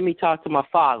closet and let me talk to my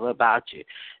Father about you.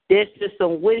 There's just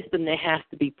some wisdom that has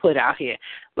to be put out here.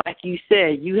 Like you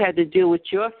said, you had to deal with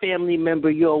your family member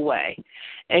your way.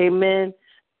 Amen.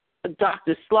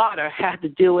 Dr. Slaughter had to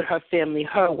deal with her family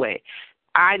her way.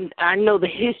 I know the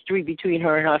history between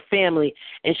her and her family,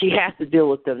 and she has to deal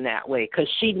with them that way because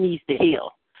she needs to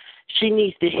heal. She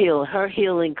needs to heal. Her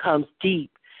healing comes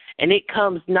deep, and it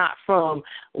comes not from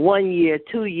 1 year,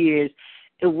 2 years.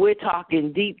 We're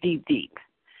talking deep, deep, deep.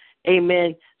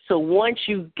 Amen. So once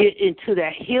you get into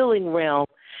that healing realm,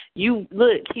 you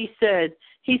look, he said,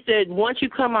 once you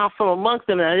come out from amongst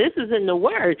them, now this is in the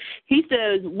word, he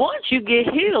says, once you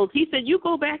get healed, he said, you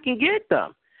go back and get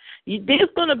them. There's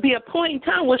going to be a point in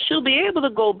time where she'll be able to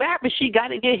go back, but she got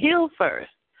to get healed first.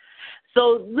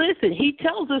 So listen, he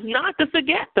tells us not to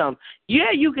forget them.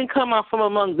 Yeah, you can come out from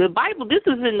among the Bible. This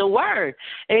is in the word.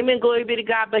 Amen. Glory be to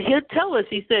God. But he'll tell us,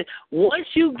 he said, once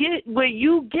you get where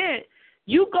you get,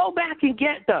 you go back and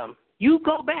get them. You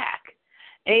go back.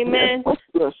 Amen.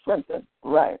 You're strengthened.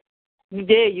 Right.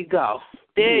 There you go.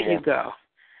 There you go.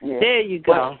 Yeah. There you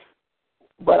go.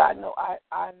 But I know, I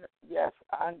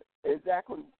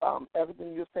exactly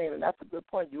everything you're saying, and that's a good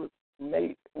point you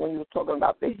made when you were talking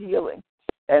about the healing.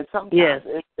 And sometimes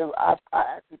I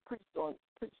actually preached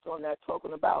on that,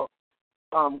 talking about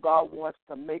God wants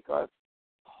to make us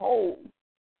whole.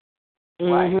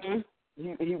 Right?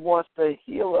 Mm-hmm. He wants to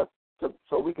heal us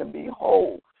so we can be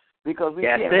whole, because we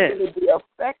can't really be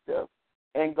effective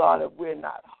in God if we're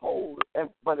not whole.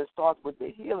 But it starts with the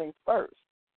healing first.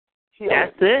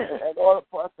 That's it. In order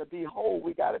for us to be whole,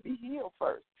 we got to be healed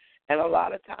first. And a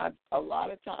lot of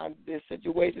times, there's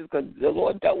situations, because the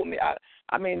Lord dealt with me.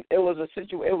 I mean, it was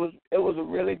a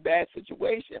really bad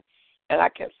situation, and I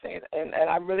kept saying, and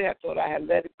I really had thought I had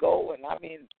let it go, and I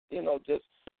mean, just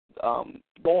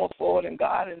going forward in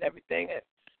God and everything.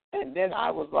 And then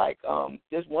I was like,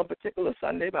 this one particular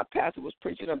Sunday, my pastor was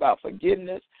preaching about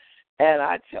forgiveness. And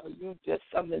I tell you, just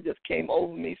something just came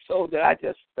over me so that I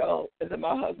just fell into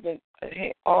my husband's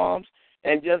arms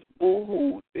and just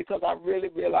boo-hooed, because I really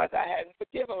realized I hadn't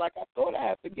forgiven like I thought I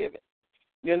had forgiven.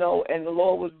 And the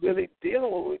Lord was really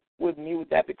dealing with me with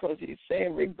that, because he's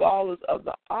saying regardless of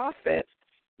the offense,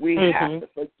 we have to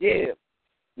forgive.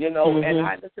 And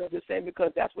I understand the same,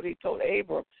 because that's what he told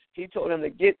Abram. He told him to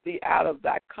get thee out of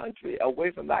thy country, away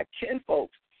from thy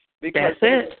kinfolks.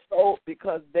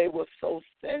 Because they were so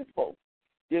sinful,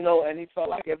 and he felt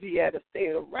like if he had to stay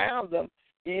around them,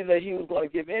 either he was going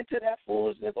to give in to that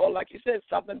foolishness, or, like you said,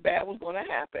 something bad was going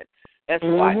to happen. And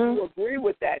so I do agree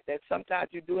with that sometimes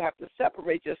you do have to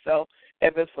separate yourself,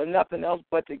 if it's for nothing else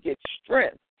but to get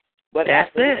strength. But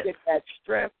after we get that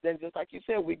strength, then just like you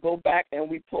said, we go back and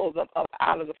we pull them up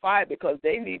out of the fire because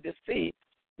they need to see,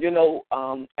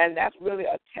 and that's really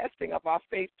a testing of our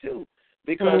faith too,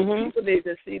 because people need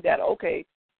to see that, okay,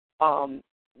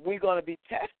 we're going to be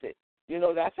tested.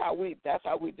 That's how we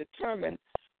determine,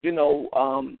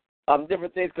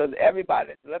 different things, because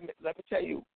everybody, let me tell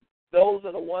you, those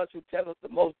are the ones who tell us the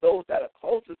most, those that are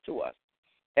closest to us.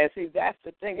 And see, that's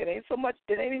the thing. It ain't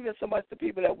even so much the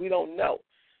people that we don't know,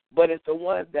 but it's the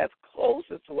ones that's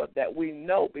closest to us that we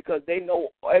know, because they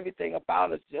know everything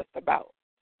about us, just about.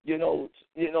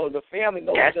 The family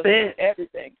knows just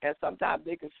everything. And sometimes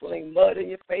they can sling mud in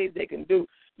your face. They can do,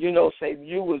 say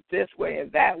you was this way and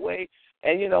that way.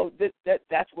 And,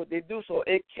 that's what they do. So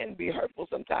it can be hurtful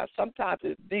sometimes. Sometimes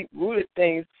it's deep-rooted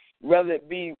things, whether it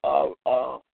be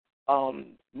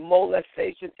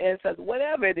molestation, incest,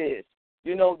 whatever it is.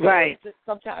 There's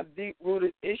sometimes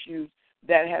deep-rooted issues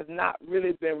that has not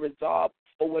really been resolved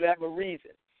for whatever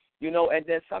reason. And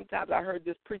then sometimes I heard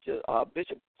this preacher,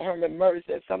 Bishop Herman Murray,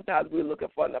 said sometimes we're looking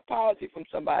for an apology from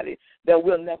somebody that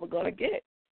we're never going to get.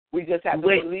 We just have to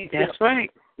believe. That's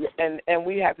right. And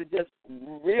we have to just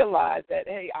realize that,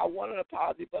 hey, I want an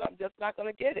apology, but I'm just not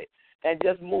going to get it. And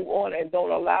just move on and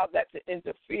don't allow that to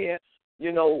interfere,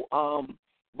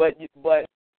 But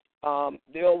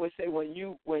they always say when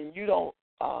you don't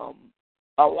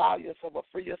allow yourself or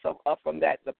free yourself up from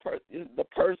that, the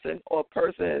person or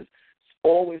persons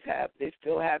they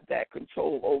still have that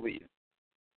control over you.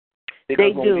 They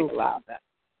do. Allow that.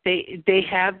 They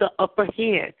have the upper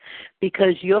hand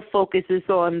because your focus is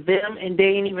on them and they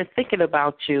ain't even thinking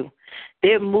about you.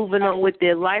 They're moving on with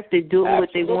their life. They're doing what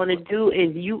they want to do,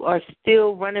 and you are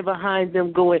still running behind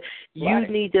them going, you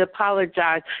need to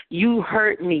apologize. You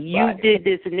hurt me. You did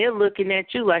this. And they're looking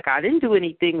at you like, I didn't do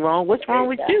anything wrong. What's wrong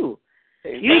with you?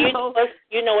 You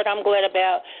know what I'm glad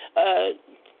about?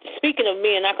 Speaking of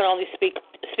me, and I can only speak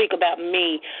about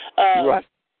me.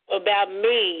 About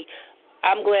me,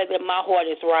 I'm glad that my heart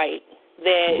is right.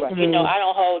 That, I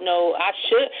don't hold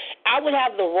I would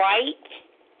have the right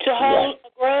to hold a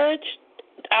grudge.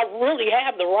 I really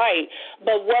have the right,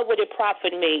 but what would it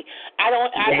profit me? I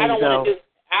don't want to do.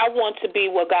 I want to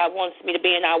be what God wants me to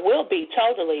be, and I will be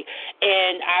totally.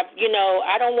 And I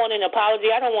don't want an apology.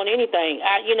 I don't want anything.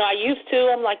 I used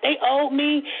to. I'm like, they owe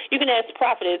me. You can ask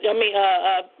Apostle.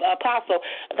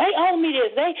 They owe me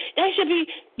this. They should be.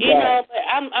 But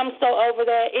I'm so over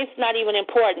that. It's not even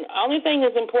important. Only thing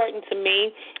that's important to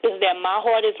me is that my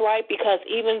heart is right, because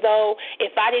even though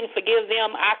if I didn't forgive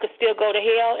them, I could still go to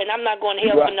hell, and I'm not going to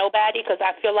hell for nobody, because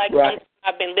I feel like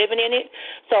I've been living in it.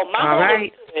 So my heart is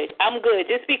good. I'm good.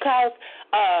 Just because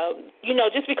I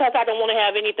don't want to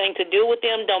have anything to do with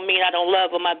them don't mean I don't love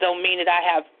them. I don't mean that I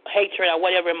have hatred or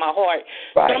whatever in my heart.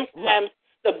 Sometimes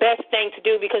the best thing to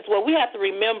do, because what we have to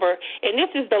remember, and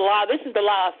this is the law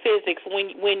of physics,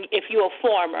 if you're a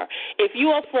farmer. If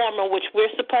you're a farmer, which we're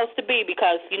supposed to be,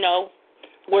 because,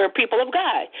 we're people of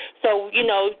God. So,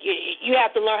 you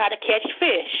have to learn how to catch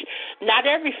fish. Not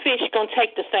every fish is going to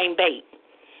take the same bait.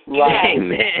 You have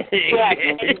fish,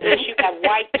 you have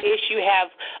white fish, you have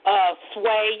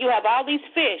sway, you have all these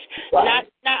fish. Not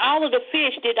all of the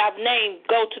fish that I've named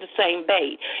go to the same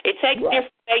bait. It takes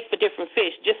different bait for different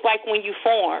fish, just like when you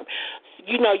farm.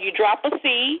 You drop a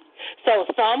seed, so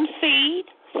some seed,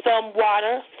 some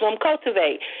water, some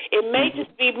cultivate. It may just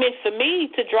be meant for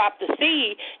me to drop the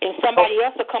seed, and somebody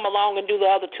else will come along and do the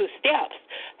other two steps.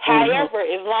 However,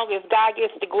 as long as God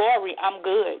gets the glory, I'm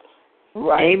good.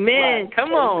 Amen.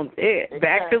 Come on.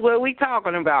 Back to what we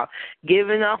talking about.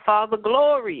 Giving off all the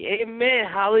glory. Amen.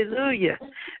 Hallelujah.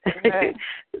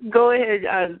 Go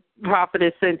ahead,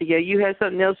 Prophetess Cynthia. You had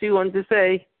something else you wanted to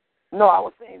say? No, I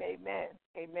was saying amen.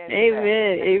 Amen.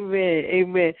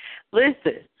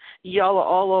 Listen, y'all are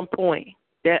all on point.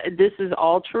 This is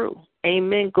all true.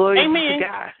 Amen. Glory to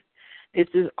God. This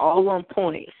is all on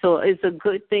point. So it's a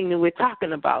good thing that we're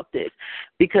talking about this,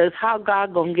 because how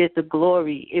God going to get the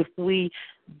glory if we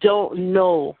don't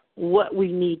know what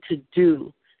we need to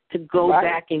do to go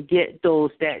back and get those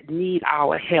that need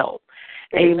our help.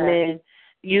 Amen.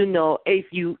 If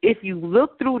you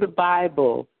look through the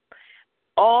Bible,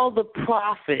 all the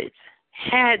prophets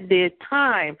had their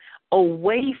time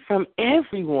away from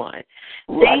everyone.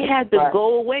 They had to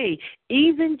go away.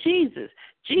 Even Jesus.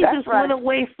 Jesus went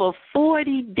away for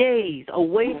 40 days,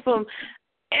 away from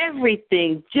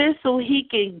everything, just so he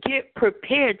can get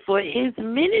prepared for his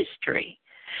ministry.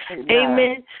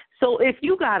 Amen. So if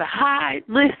you got to hide,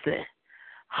 listen,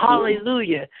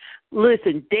 hallelujah.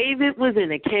 Listen, David was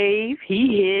in a cave.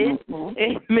 He hid. Mm-hmm.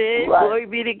 Amen. Right. Glory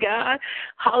be to God.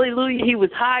 Hallelujah. He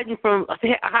was hiding from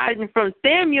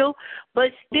Samuel,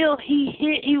 but still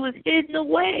he was hidden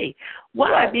away.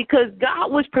 Why? Right. Because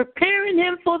God was preparing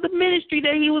him for the ministry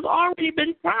that he was already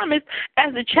been promised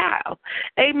as a child.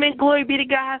 Amen. Glory be to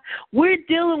God. We're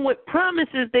dealing with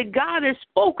promises that God has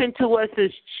spoken to us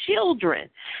as children.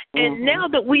 And now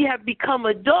that we have become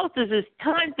adults, it's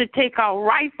time to take our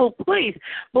rightful place.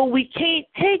 But we can't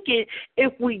take it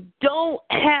if we don't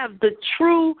have the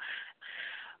true,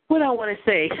 what I want to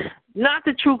say, not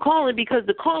the true calling, because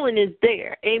the calling is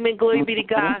there. Amen. Glory be to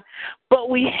God. But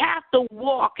we have to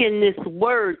walk in this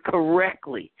word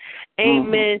correctly.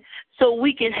 Amen. So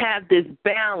we can have this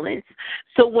balance.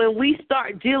 So when we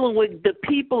start dealing with the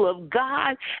people of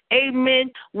God, amen,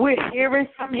 we're hearing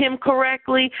from him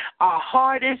correctly. Our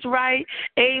heart is right.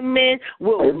 Amen.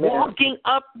 We're walking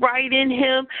upright in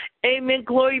him. Amen.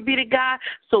 Glory be to God.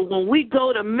 So when we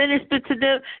go to minister to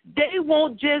them, they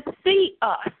won't just see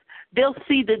us. They'll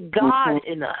see the God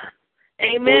in us.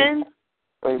 Amen?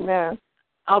 Amen.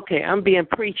 Okay, I'm being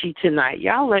preachy tonight.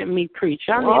 Y'all let me preach.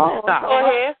 Y'all need to stop. Go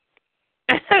ahead.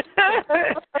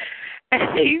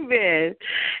 Amen.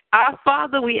 Our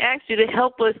Father, we ask you to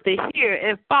help us to hear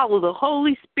and follow the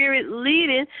Holy Spirit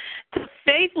leading to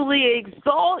faithfully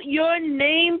exalt your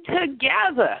name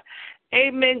together.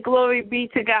 Amen. Glory be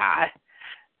to God.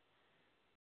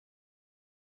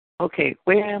 Okay,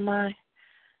 where am I?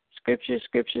 Scripture.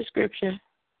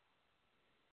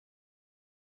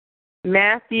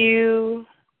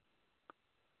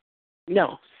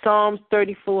 Psalms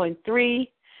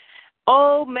 34:3.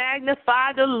 Oh,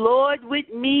 magnify the Lord with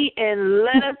me and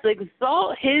let us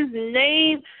exalt his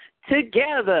name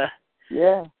together.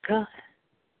 Yeah. God.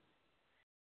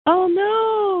 Oh,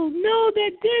 no,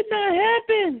 that did not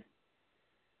happen.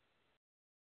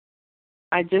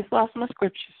 I just lost my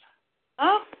scriptures.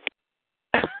 Oh.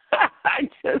 I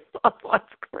just lost my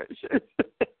scriptures.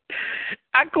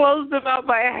 I closed them out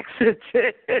by accident.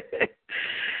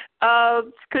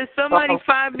 Could somebody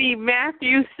find me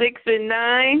Matthew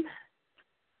 6:9?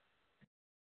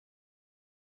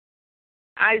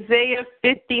 Isaiah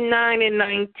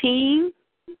 59:19.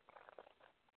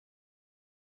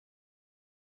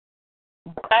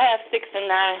 I have 6 and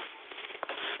 9.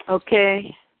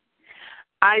 Okay.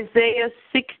 Isaiah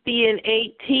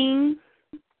 60:18.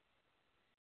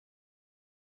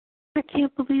 I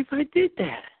can't believe I did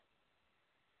that.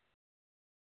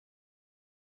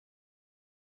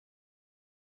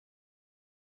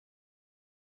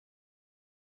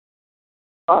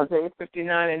 Isaiah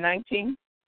 59:19.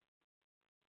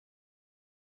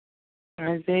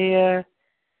 Isaiah.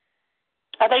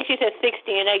 I think she said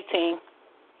 60 and 18.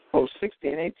 Oh, 60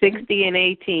 and 18. 60 and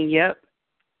 18, yep.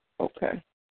 Okay.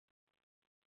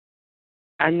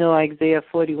 I know Isaiah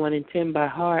 41:10 by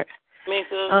heart. Me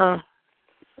too.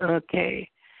 Okay.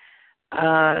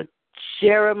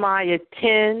 Jeremiah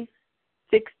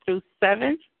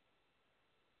 10:6-7.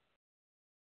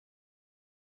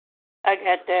 I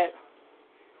got that.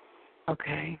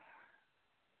 Okay.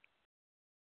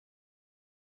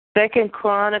 2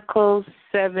 Chronicles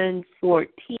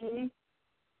 7:14.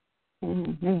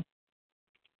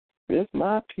 It's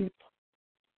my people.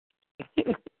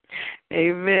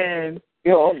 Amen.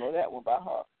 You all know that one by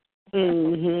heart.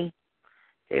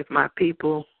 If my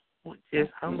people would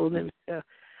just humble themselves.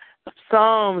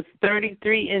 Psalms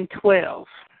 33:12.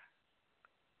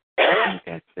 I think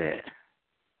that's it.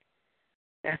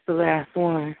 That's the last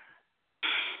one.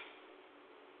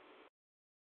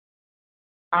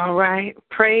 All right.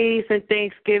 Praise and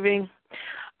thanksgiving.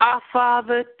 Our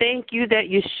Father, thank you that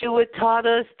Yeshua taught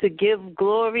us to give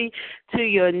glory to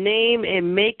your name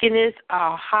and making this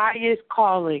our highest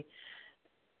calling.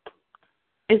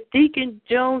 Is Deacon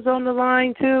Jones on the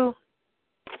line too?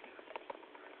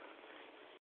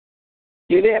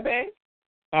 You there, babe?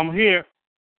 I'm here.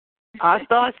 I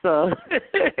thought so.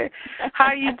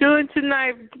 How you doing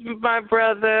tonight, my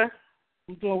brother?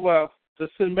 I'm doing well.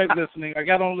 Just sitting back listening. I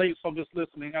got on late, so I'm just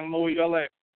listening. I don't know where y'all at.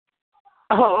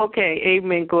 Oh, okay.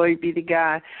 Amen. Glory be to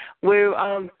God. We're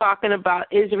talking about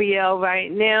Israel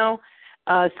right now.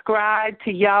 Ascribe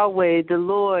to Yahweh, the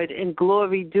Lord, and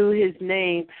glory due his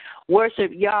name.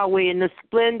 Worship Yahweh in the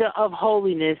splendor of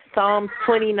holiness. Psalms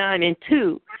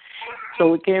 29:2. So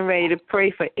we're getting ready to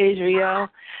pray for Israel.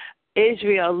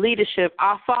 Israel leadership.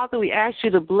 Our Father, we ask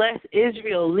you to bless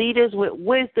Israel leaders with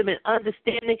wisdom and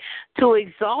understanding to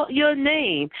exalt your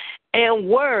name and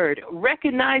word,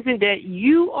 recognizing that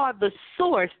you are the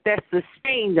source that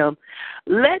sustained them.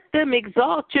 Let them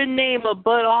exalt your name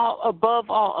above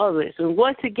all others. And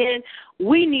once again,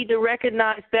 we need to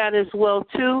recognize that as well,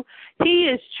 too. He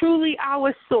is truly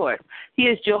our source. He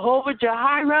is Jehovah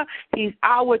Jireh. He's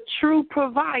our true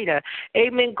provider.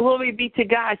 Amen. Glory be to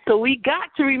God. So we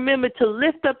got to remember to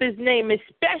lift up his name,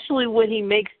 especially when he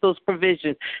makes those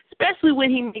provisions, especially when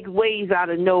he makes ways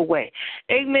out of no way.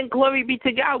 Amen. Glory be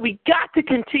to God. We got to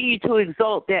continue to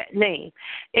exalt that name.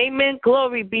 Amen.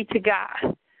 Glory be to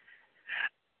God.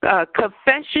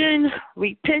 Confession,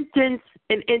 repentance,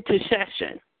 and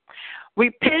intercession.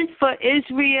 Repent for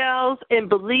Israel's and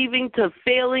believing to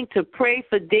failing to pray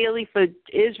for daily for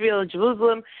Israel and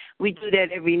Jerusalem. We do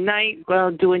that every night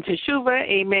doing Teshuvah.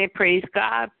 Amen. Praise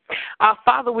God. Our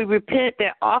Father, we repent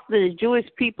that often the Jewish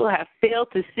people have failed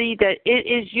to see that it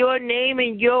is your name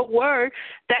and your word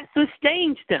that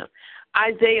sustains them.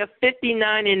 Isaiah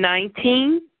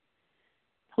 59:19.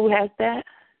 Who has that?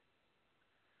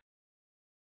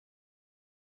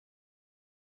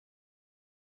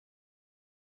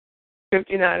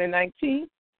 (59:19).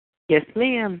 Yes,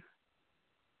 ma'am.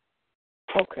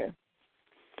 Okay.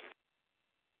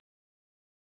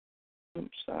 I'm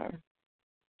sorry.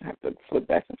 I have to flip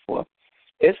back and forth.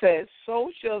 It says, so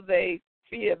shall they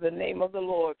fear the name of the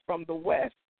Lord from the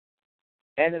west,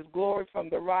 and his glory from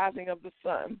the rising of the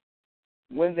sun.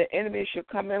 When the enemy shall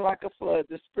come in like a flood,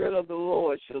 the Spirit of the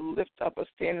Lord shall lift up a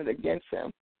standard against him.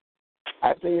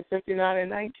 Isaiah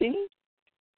 59:19.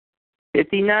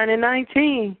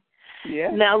 59:19.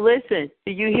 Yeah. Now listen,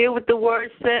 do you hear what the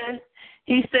word says?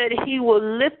 He said he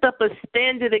will lift up a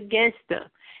standard against them.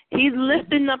 He's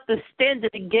lifting up the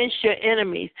standard against your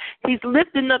enemies. He's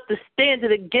lifting up the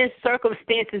standard against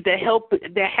circumstances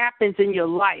that happens in your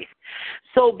life.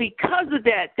 So because of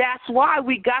that, that's why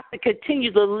we got to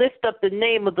continue to lift up the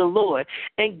name of the Lord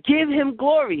and give him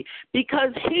glory, because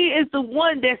he is the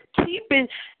one that's keeping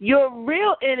your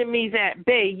real enemies at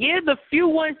bay. Yeah, the few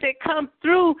ones that come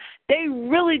through, they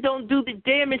really don't do the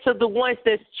damage of the ones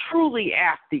that's truly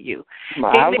after you.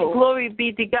 Amen. Glory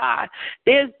be to God.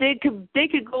 They could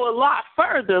go a lot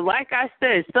further. Like I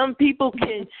said, some people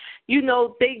can,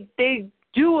 they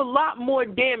do a lot more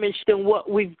damage than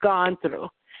what we've gone through.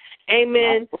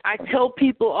 Amen. I tell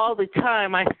people all the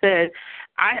time, I said,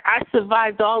 I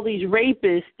survived all these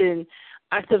rapists and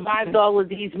I survived all of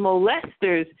these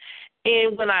molesters.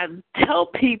 And when I tell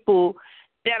people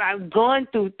that I've gone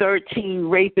through 13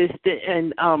 rapists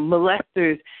and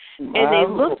molesters, and they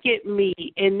look at me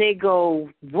and they go,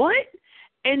 what?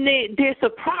 And they're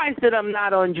surprised that I'm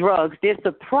not on drugs. They're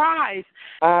surprised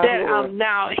that I'm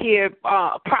now here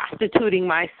prostituting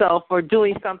myself or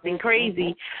doing something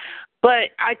crazy.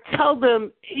 But I tell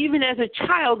them, even as a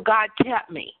child, God kept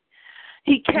me.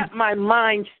 He kept my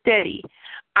mind steady.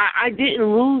 I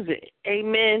didn't lose it.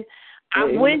 Amen. I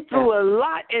went through a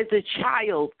lot as a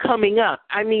child coming up.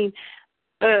 I mean,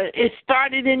 it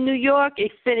started in New York.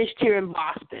 It finished here in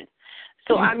Boston.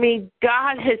 So, I mean,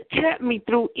 God has kept me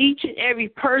through each and every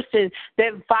person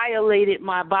that violated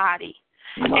my body.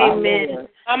 Amen.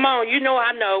 Come on. You know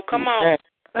I know. Come on.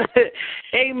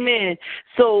 Amen.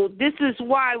 So this is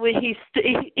why when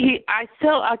I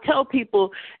tell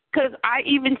people, because I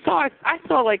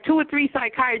saw like 2 or 3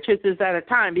 psychiatrists at a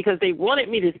time because they wanted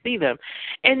me to see them,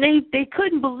 and they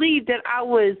couldn't believe that I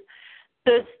was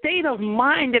the state of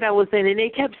mind that I was in, and they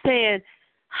kept saying,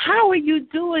 how are you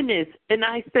doing this? And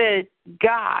I said,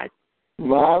 God.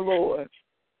 My Lord.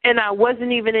 And I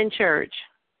wasn't even in church,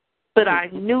 but I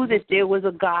knew that there was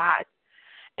a God.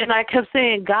 And I kept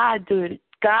saying, God did it.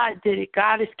 God did it.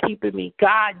 God is keeping me.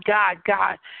 God.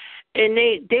 And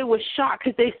they were shocked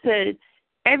because they said,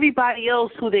 everybody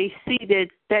else who they see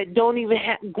that don't even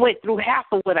went through half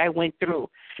of what I went through,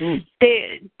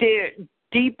 they're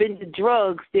deep into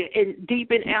drugs, they're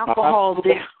deep in alcohol,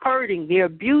 they're hurting, they're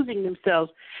abusing themselves,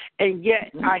 and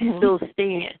yet I still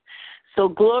stand. So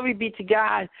glory be to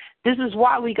God. This is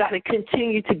why we got to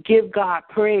continue to give God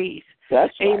praise.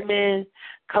 That's right. Amen.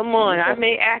 Come on. I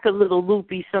may act a little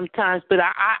loopy sometimes, but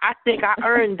I think I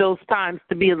earned those times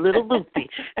to be a little loopy.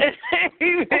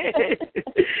 Amen.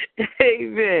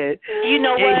 Amen. You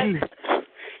know what?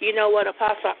 You know what,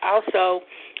 Apostle? Also,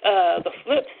 the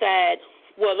flip side.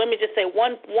 Well, let me just say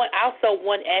one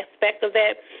aspect of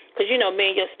that, because, me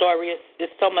and your story is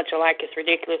so much alike, it's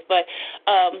ridiculous. But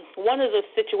one of the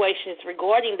situations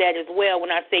regarding that as well,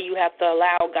 when I say you have to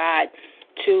allow God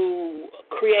to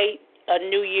create a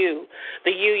new you,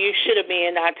 the you should have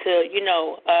been, not to,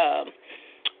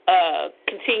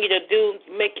 continue to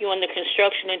make you under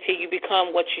construction until you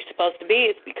become what you're supposed to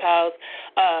be is because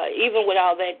even with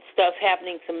all that stuff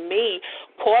happening to me,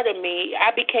 part of me,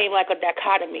 I became like a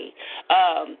dichotomy.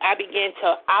 I began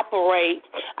to operate.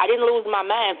 I didn't lose my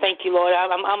mind, thank you, Lord.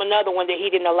 I'm another one that he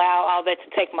didn't allow all that to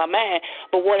take my mind.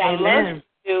 But what I learned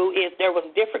to do is there was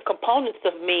different components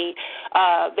of me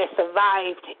that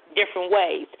survived different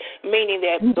ways, meaning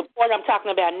that the point I'm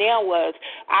talking about now was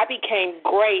I became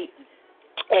great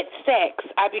at sex.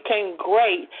 I became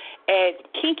great at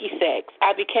kinky sex.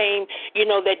 I became,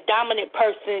 that dominant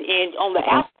person, and on the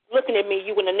outside looking at me,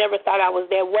 you would have never thought I was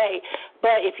that way.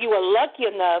 But if you were lucky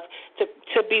enough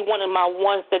to be one of my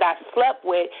ones that I slept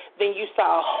with, then you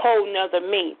saw a whole nother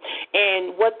me.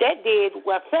 And what that did,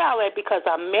 I fell at because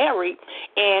I'm married,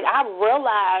 and I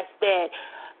realized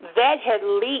that had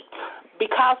leaked.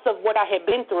 Because of what I had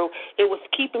been through, it was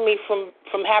keeping me from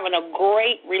having a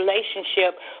great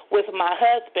relationship with my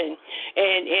husband.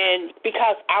 And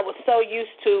because I was so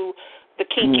used to the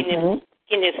kinkiness,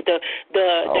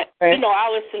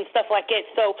 all this and stuff like that.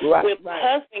 So when my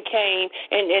husband came,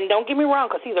 and don't get me wrong,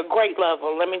 because he's a great lover.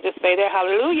 Let me just say that,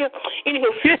 hallelujah. Anywho,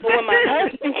 when my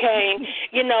husband came,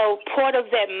 part of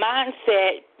that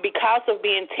mindset, because of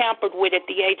being tampered with at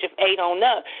the age of 8 on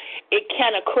up, it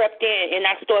kind of crept in, and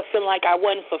I started feeling like I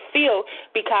wasn't fulfilled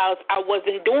because I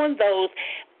wasn't doing those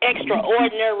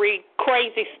extraordinary,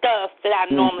 crazy stuff that I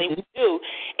normally would do.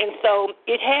 And so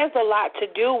it has a lot to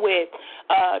do with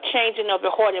changing of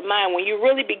the heart and mind. When you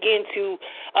really begin to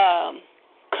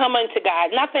come unto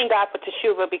God, and I thank God for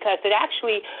Teshuvah because it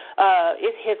actually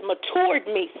it has matured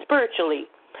me spiritually.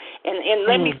 And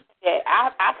let me say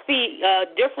that I see a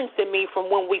difference in me from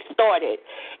when we started.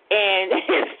 And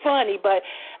it's funny, but,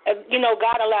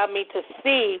 God allowed me to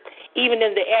see, even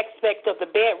in the aspect of the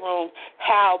bedroom,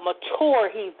 how mature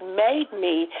he's made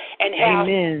me and how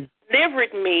he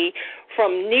delivered me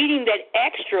from needing that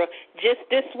extra just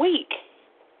this week.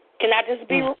 Can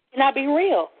I be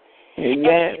real?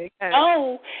 Amen. And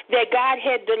know that God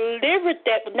had delivered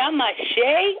that, but not my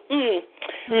shade.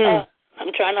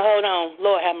 I'm trying to hold on.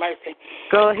 Lord have mercy.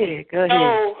 Go ahead.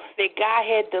 Know that God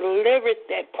had delivered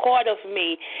that part of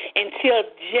me until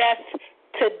just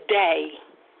today.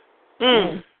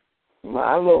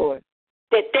 My Lord.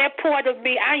 That part of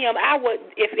me, I would,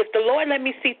 if the Lord let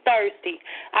me see Thursday,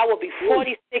 I will be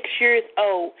 46 years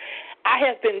old. I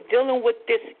have been dealing with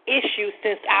this issue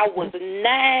since I was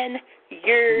 9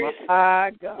 years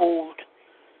old.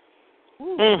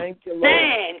 Thank you, Lord.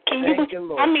 Man, Thank you,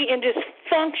 Lord. And just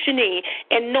functioning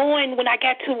and knowing when I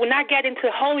got into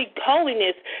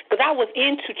holiness, because I was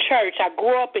into church. I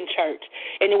grew up in church,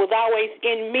 and it was always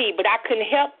in me, but I couldn't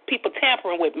help people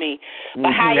tampering with me.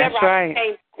 But however, I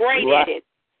became great at it.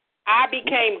 I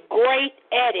became great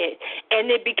at it, and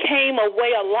it became a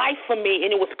way of life for me, and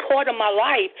it was part of my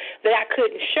life that I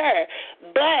couldn't share.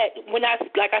 But when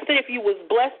like I said, if you was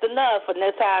blessed enough, and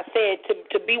that's how I said,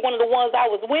 to be one of the ones I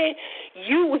was with,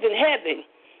 you was in heaven.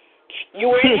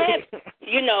 You were in heaven,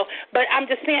 But I'm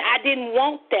just saying, I didn't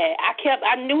want that.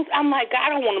 I'm like, God, I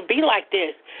don't want to be like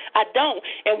this. I don't.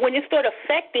 And when it started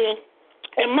affecting.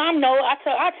 And Mom knows, I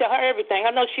tell her everything.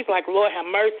 I know she's like, Lord have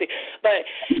mercy. But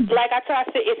like I told her, I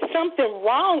said, it's something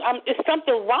wrong. It's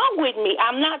something wrong with me.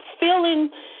 I'm not feeling,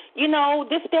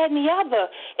 this, that, and the other.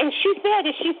 And she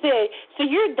said, so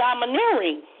you're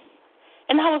domineering.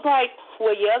 And I was like,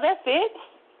 well, yeah, that's it.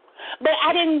 But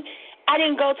I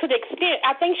didn't go to the extent.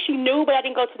 I think she knew, but I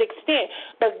didn't go to the extent.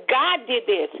 But God did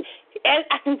this.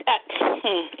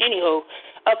 Anywho,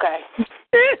 okay.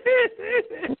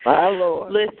 My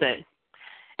Lord. Listen.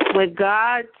 When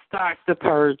God starts to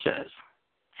purge us,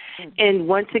 and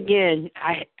once again,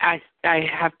 I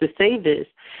have to say this,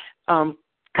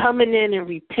 coming in and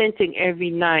repenting every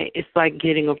night, it's like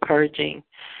getting a purging.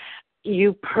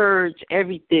 You purge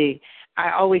everything.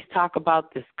 I always talk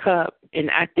about this cup,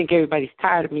 and I think everybody's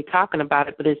tired of me talking about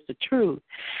it, but it's the truth.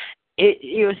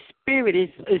 Your spirit is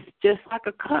just like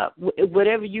a cup.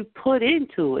 Whatever you put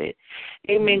into it,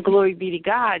 amen, glory be to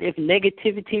God. If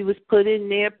negativity was put in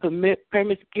there,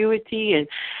 promiscuity and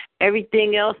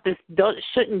everything else that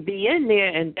shouldn't be in there,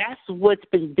 and that's what's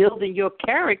been building your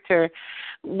character,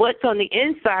 what's on the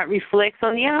inside reflects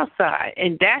on the outside.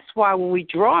 And that's why when we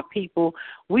draw people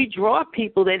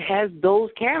that has those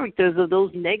characters or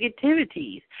those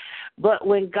negativities. But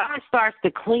when God starts to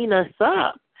clean us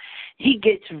up, He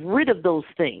gets rid of those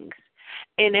things.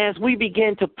 And as we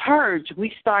begin to purge,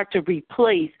 we start to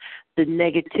replace the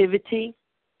negativity,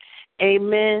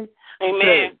 amen,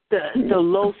 Amen. The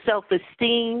low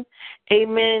self-esteem,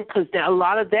 amen, because a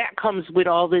lot of that comes with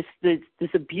all this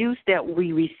abuse that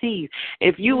we receive.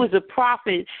 If you was a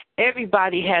prophet,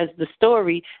 everybody has the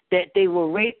story that they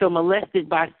were raped or molested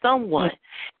by someone,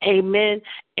 amen.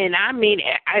 And I mean,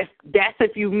 that's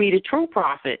if you meet a true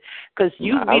prophet, because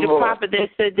you meet a prophet that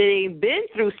said they ain't been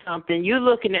through something, you're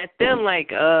looking at them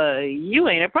like, you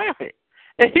ain't a prophet.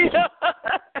 You know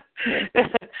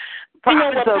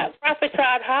what Prophet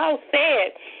Todd Howe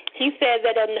said? He said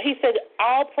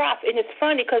all prophets, and it's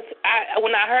funny because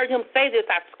when I heard him say this,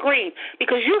 I screamed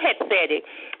because you had said it.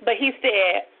 But he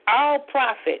said all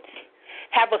prophets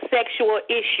have a sexual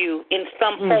issue in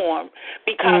some form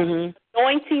because the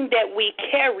anointing that we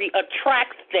carry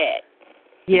attracts that.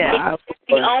 Yeah. It's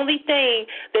the only thing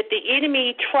that the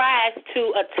enemy tries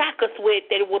to attack us with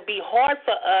that it would be hard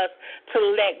for us to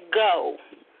let go.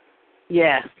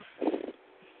 Yes.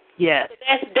 Yes.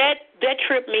 That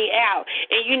tripped me out.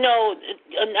 And, you know,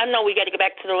 I know we got to get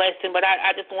back to the lesson, but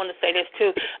I just want to say this,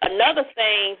 too. Another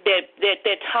thing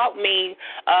that taught me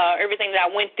everything that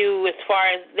I went through as far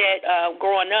as that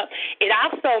growing up, it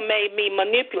also made me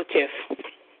manipulative.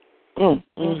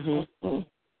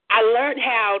 I learned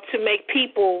how to make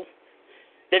people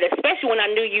that, especially when I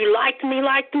knew you liked me,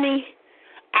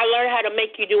 I learned how to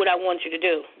make you do what I want you to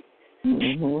do.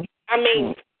 I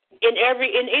mean, in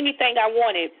anything I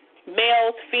wanted,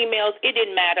 males, females, it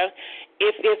didn't matter.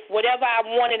 If whatever I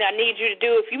wanted, I need you to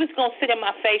do, if you was going to sit in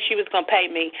my face, you was going to pay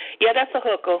me. Yeah, that's a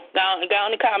hooker. Go on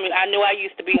and call me. I knew I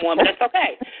used to be one, but that's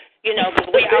okay. You know,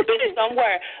 because we all been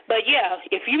somewhere. But, yeah,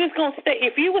 if you was going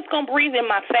to breathe in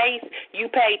my face, you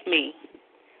paid me.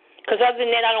 Because other than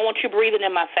that, I don't want you breathing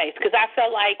in my face. Because I felt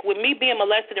like with me being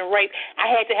molested and raped, I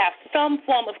had to have some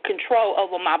form of control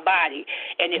over my body.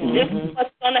 And if this is what's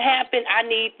going to happen, I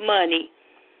need money.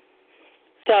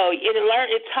 So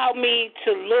it taught me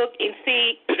to look and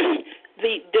see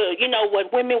the what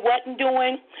women wasn't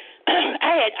doing.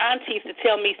 I had aunties to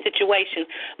tell me situations.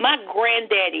 My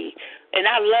granddaddy, and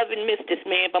I love and miss this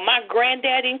man, but my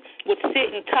granddaddy would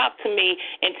sit and talk to me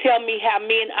and tell me how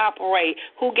men operate,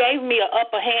 who gave me an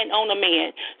upper hand on a man.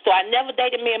 So I never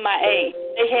dated men my age.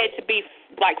 They had to be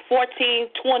like 14,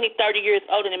 20, 30 years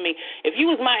older than me. If you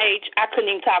was my age, I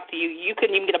couldn't even talk to you. You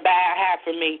couldn't even get a bad high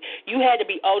from me. You had to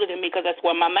be older than me because that's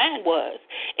where my mind was.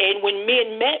 And when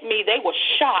men met me, they were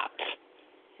shocked.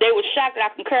 They were shocked that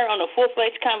I could carry on a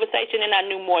full-fledged conversation and I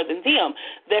knew more than them.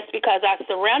 That's because I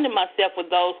surrounded myself with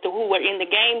those who were in the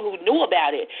game who knew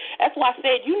about it. That's why I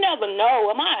said you never know.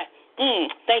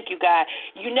 Thank you, God.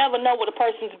 You never know what a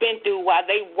person's been through, why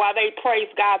they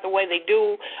praise God the way they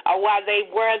do, or where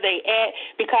they at.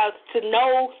 Because to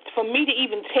know, for me to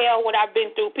even tell what I've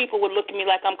been through, people would look at me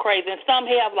like I'm crazy. And some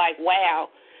have like, wow.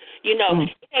 You know,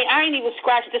 I ain't even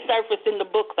scratched the surface in the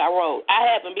books I wrote. I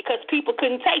haven't because people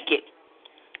couldn't take it.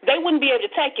 They wouldn't be able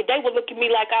to take it. They would look at me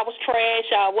like I was trash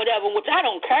or whatever, which I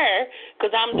don't care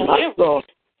because I'm delivered.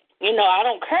 You know, I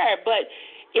don't care. But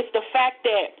it's the fact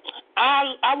that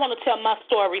I want to tell my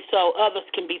story so others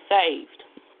can be saved.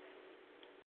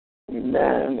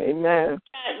 Amen.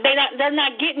 They're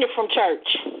not getting it from church.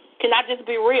 Can I just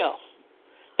be real?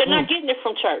 They're not getting it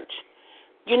from church.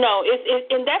 You know,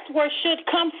 and that's where it should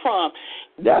come from.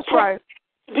 That's right.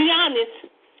 To be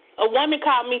honest, a woman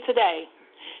called me today.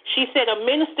 She said a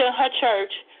minister in her church,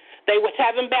 they was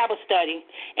having Bible study,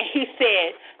 and he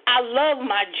said, I love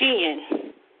my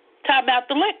gin. Talk about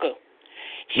the liquor.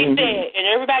 She said, and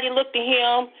everybody looked at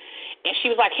him, and she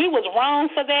was like, he was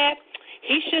wrong for that.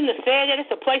 He shouldn't have said that.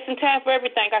 It's a place and time for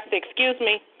everything. I said, excuse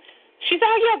me. She said,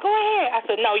 oh, yeah, go ahead. I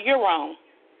said, no, you're wrong.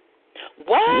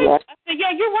 What? I said,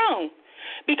 yeah, you're wrong.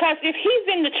 Because if he's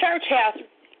in the church house,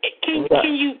 can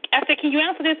you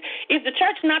answer this? Is the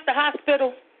church not the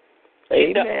hospital?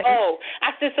 Amen.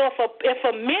 I said, so if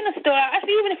a minister, I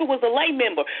said, even if it was a lay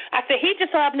member, I said, he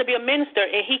just happened to be a minister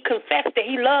and he confessed that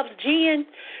he loves gin.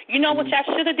 You know what y'all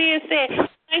should have did? Said,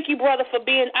 thank you, brother, for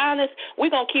being honest. We're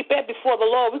going to keep that before the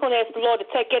Lord. We're going to ask the Lord to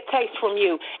take that taste from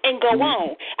you and go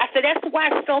on. I said, that's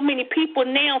why so many people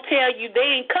now tell you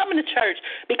they ain't coming to church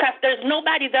because there's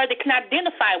nobody there that can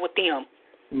identify with them.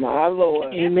 My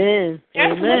Lord. Amen.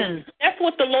 That's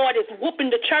what the Lord is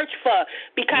whooping the church for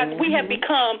because we have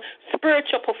become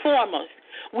spiritual performers.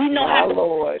 We know how to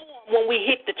perform when we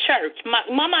hit the church.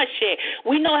 Mama said,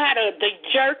 we know how to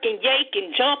jerk and yank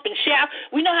and jump and shout.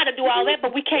 We know how to do all that,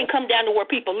 but we can't come down to where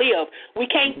people live. We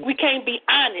can't be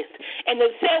honest. And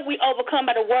they said we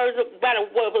overcome by the blood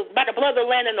of the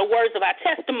Lamb and the words of our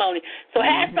testimony. So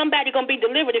how's somebody going to be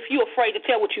delivered if you're afraid to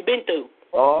tell what you've been through?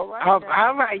 All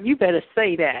right. You better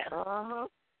say that.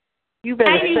 You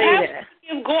better say that.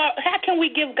 can we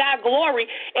give God glory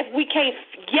if we can't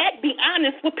yet be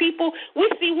honest with people we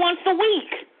see once a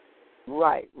week?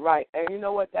 Right. And you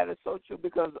know what? That is so true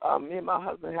because me and my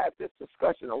husband had this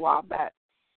discussion a while back.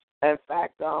 In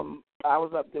fact, I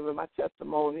was up there with my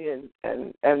testimony,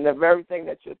 and the very thing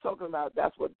that you're talking about,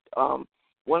 that's what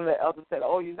one of the elders said,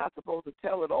 oh, you're not supposed to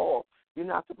tell it all. You're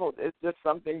not supposed to, it's just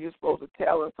something you're supposed to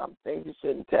tell and some things you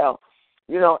shouldn't tell.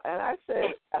 You know, and I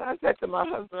said to my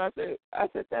husband, I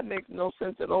said, that makes no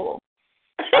sense at all.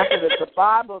 I said, if the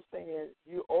Bible says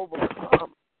you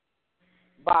overcome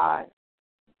by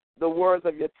the words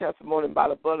of your testimony and by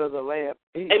the blood of the Lamb,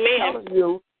 he's telling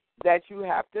you that you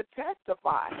have to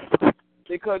testify.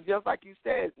 Because just like you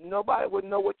said, nobody would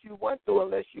know what you went through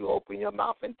unless you open your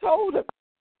mouth and told them.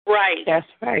 Right. That's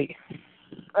right.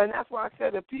 And that's why I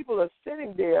said if people are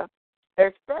sitting there,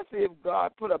 especially if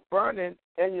God put a burning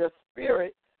in your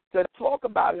spirit to talk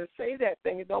about it and say that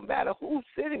thing, it don't matter who's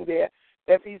sitting there.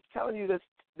 If he's telling you to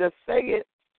say it,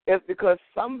 it's because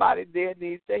somebody there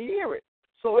needs to hear it.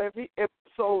 So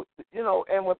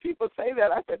and when people say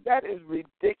that, I said, that is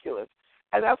ridiculous.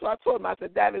 And that's what I told him. I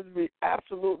said, that is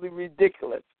absolutely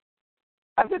ridiculous.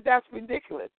 I said, that's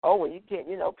ridiculous. Oh, and you can't,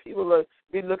 people will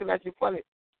be looking at you funny.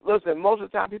 Listen, most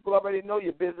of the time people already know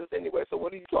your business anyway, so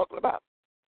what are you talking about?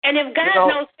 And if God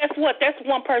knows, guess what? That's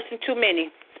one person too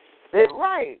many.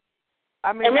 Right.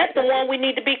 I mean, and that's the one we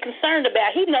need to be concerned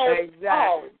about. He knows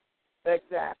all.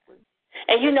 Exactly.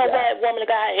 And you know that, woman of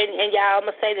God, and y'all, I'm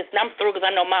going to say this, and I'm through because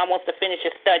I know Mom wants to finish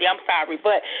his study. I'm sorry,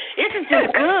 but this is just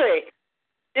good.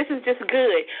 This is just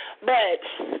good. But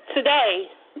today,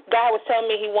 God was telling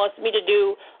me he wants me to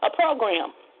do a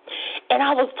program. And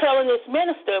I was telling this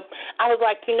minister, I was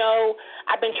like,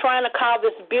 I've been trying to call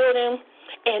this building,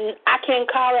 and I can't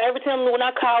call it. Every time when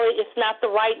I call it, it's not the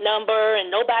right number,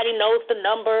 and nobody knows the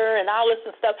number and all this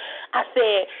and stuff. I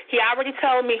said, he already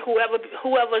told me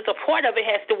whoever's a part of it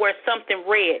has to wear something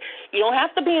red. You don't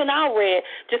have to be in all red.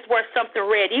 Just wear something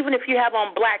red. Even if you have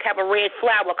on black, have a red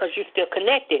flower because you're still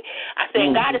connected. I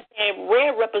said, God is saying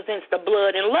red represents the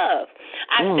blood and love.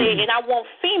 I said, and I want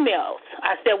females.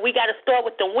 I said, we got to start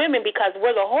with the women because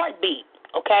we're the heartbeat.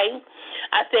 Okay?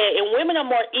 I said, and women are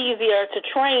more easier to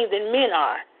train than men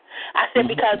are. I said,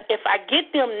 because if I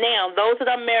get them now, those that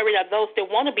are married or those that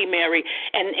want to be married,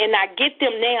 and I get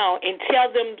them now and tell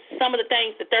them some of the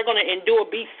things that they're going to endure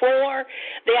before,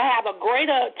 they'll have a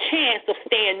greater chance of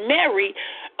staying married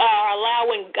or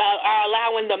allowing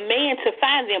the man to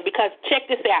find them. Because check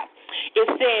this out. It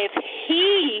says,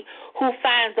 he who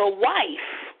finds a wife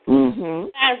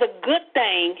finds a good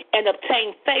thing and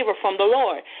obtains favor from the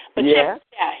Lord. But check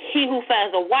this out. He who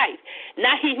finds a wife,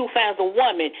 not he who finds a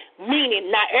woman,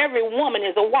 meaning not every woman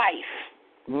is a wife.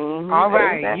 All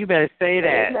right. You better say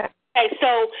that. Okay,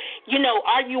 so,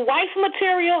 are you wife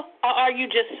material or are you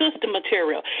just sister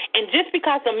material? And just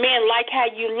because a man like how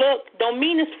you look don't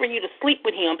mean it's for you to sleep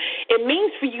with him. It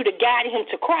means for you to guide him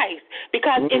to Christ.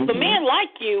 Because if a man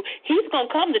like you, he's going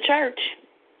to come to church.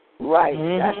 Right.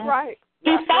 That's right.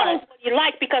 He follows what you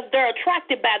like because they're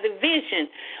attracted by the vision,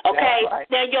 okay? Right.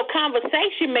 Now, your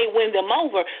conversation may win them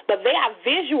over, but they are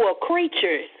visual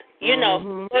creatures, But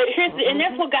and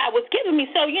that's what God was giving me.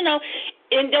 So,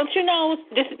 and don't you know,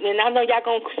 this, and I know y'all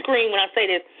going to scream when I say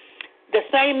this, the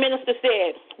same minister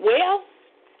said, well,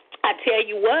 I tell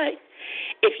you what,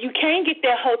 if you can't get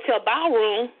that hotel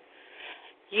ballroom,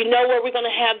 you know where we're going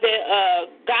to have that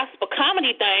gospel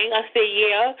comedy thing? I said,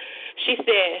 yeah. She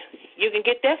said, you can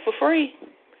get that for free.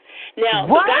 Now,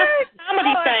 the gospel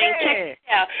comedy thing, check it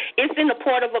out, it's in the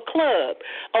port of a club.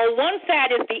 On one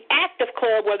side is the active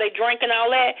club where they drink and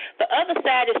all that. The other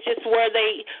side is just where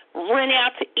they rent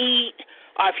out to eat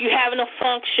or if you're having a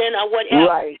function or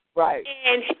whatever. Right.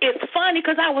 And it's funny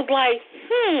because I was like,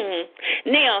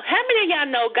 Now, how many of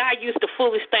y'all know God used the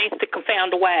foolish things to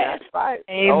confound the wise? That's right.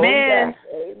 Amen.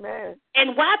 Amen.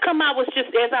 And why come I was just,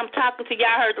 as I'm talking to y'all,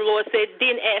 I heard the Lord say,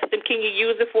 then ask them, can you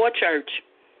use it for a church?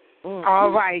 All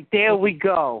right, there we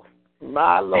go.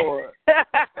 My Lord.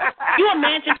 You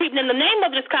imagine people, and the name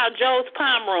of it is called Joe's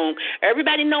Palm Room.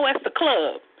 Everybody know it's the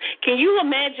club. Can you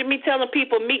imagine me telling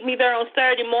people, meet me there on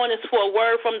Saturday mornings for a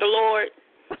word from the Lord?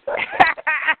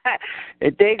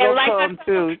 If they gonna come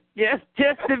too,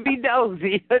 just to be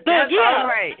nosy. That's all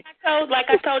right. Like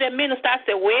I told that minister, I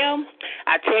said, well,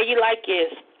 I tell you like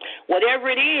this, whatever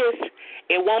it is,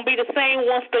 it won't be the same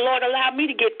once the Lord allowed me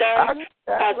to get there.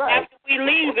 Because after we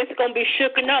leave, it's going to be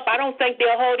shooken up. I don't think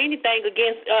they'll hold anything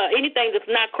against anything that's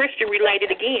not Christian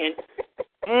related again.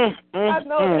 I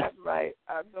know that's right.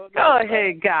 Go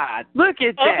ahead, God. Look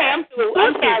at that. Okay, I'm through.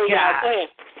 I'm sorry, God. Go ahead.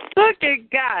 Look at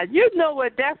God. You know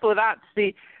what? That's what I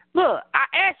see. Look, I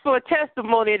asked for a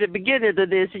testimony at the beginning of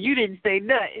this, and you didn't say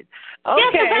nothing. Okay.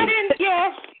 Yes, I didn't.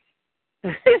 Yes.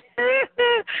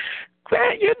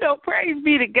 Praise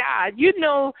be to God.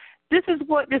 This is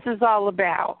what this is all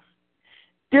about.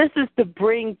 This is to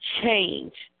bring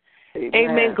change.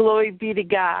 Amen. Glory be to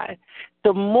God.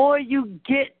 The more you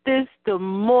get this, the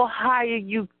more higher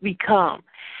you become.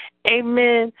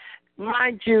 Amen.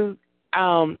 Mind you,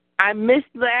 I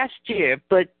missed last year,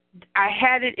 but I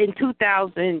had it in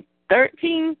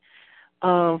 2013,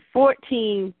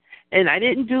 14, and I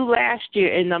didn't do last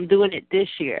year, and I'm doing it this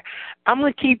year. I'm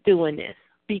going to keep doing this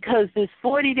because this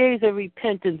 40 days of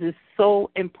repentance is so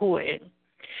important.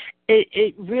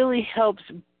 It really helps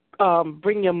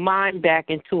bring your mind back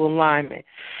into alignment,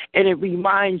 and it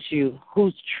reminds you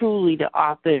who's truly the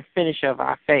author and finisher of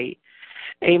our faith.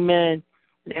 Amen.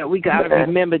 Yeah, we got to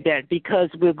remember that because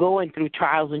we're going through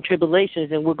trials and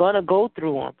tribulations, and we're going to go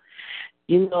through them.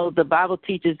 The Bible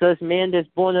teaches us, man that's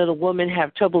born of a woman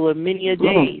have trouble of many a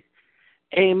days.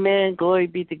 Amen. Glory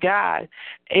be to God.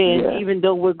 And even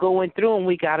though we're going through them,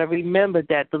 we got to remember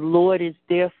that the Lord is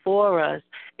there for us,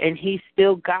 and he's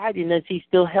still guiding us. He's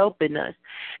still helping us.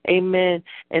 Amen.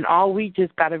 And all we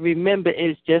just got to remember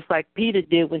is just like Peter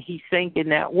did when he sank in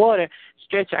that water,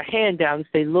 stretch our hand down and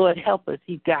say, Lord, help us.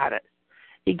 He got us.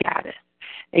 He got us.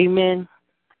 Amen.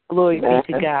 Glory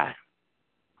be to God.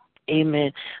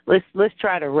 Amen. Let's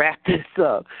try to wrap this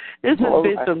up. This has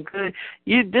been some good.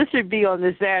 This should be on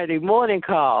the Saturday morning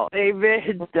call.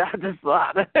 Amen, Dr.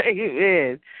 Slaughter.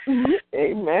 Amen.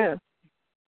 Amen.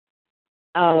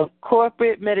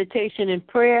 Corporate meditation and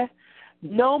prayer.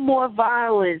 No more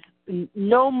violence.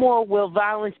 No more will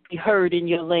violence be heard in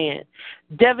your land.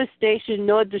 Devastation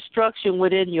nor destruction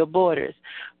within your borders.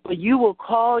 But you will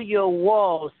call your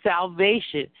walls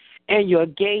salvation and your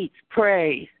gates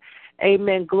praise.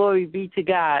 Amen. Glory be to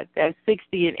God. That's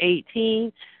 60 and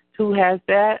 18. Who has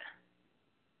that?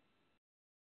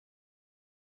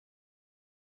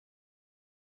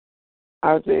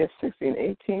 Isaiah 60 and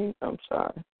 18. I'm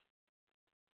sorry.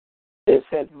 It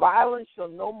says, violence shall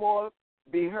no more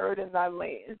be heard in thy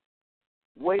land,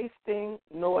 wasting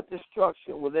nor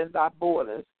destruction within thy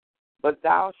borders, but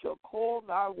thou shalt call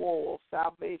thy walls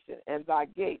salvation and thy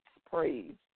gates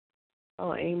praise.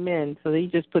 Oh, amen. So he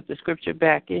just put the scripture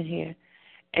back in here.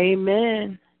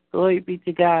 Amen. Glory be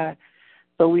to God.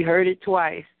 So we heard it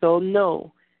twice. So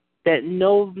know that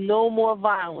no more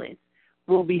violence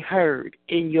will be heard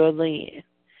in your land.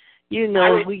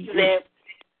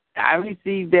 I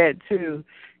received that too,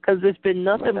 because there's been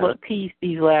nothing but peace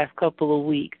these last couple of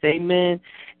weeks. Amen.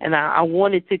 And I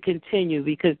want it to continue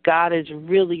because God has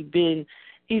really been,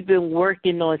 he's been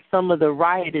working on some of the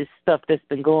riotous stuff that's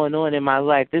been going on in my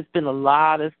life. There's been a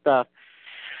lot of stuff.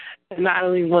 And I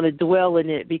don't even want to dwell in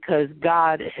it because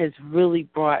God has really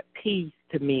brought peace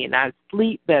to me, and I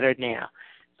sleep better now.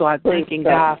 So I'm thanking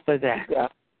God for that. Yeah.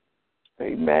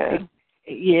 Amen.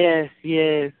 Yes.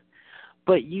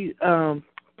 But you,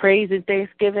 praise and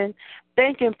thanksgiving.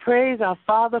 Thank and praise our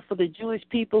Father for the Jewish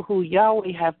people who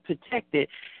Yahweh have protected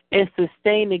and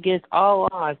sustained against all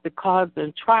odds to cause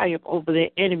them triumph over their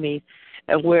enemies.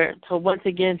 And we're once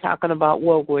again talking about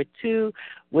World War II,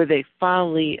 where they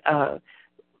finally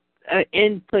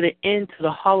put an end to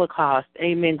the Holocaust.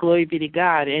 Amen. Glory be to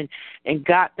God. And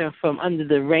got them from under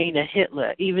the reign of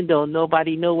Hitler, even though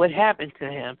nobody knew what happened to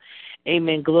him.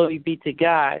 Amen. Glory be to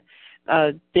God.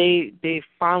 They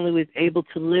finally was able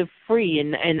to live free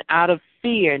and out of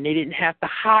fear, and they didn't have to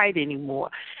hide anymore.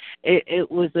 It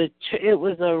was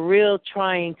a real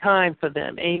trying time for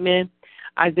them. Amen.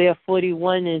 Isaiah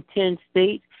 41:10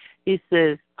 states, he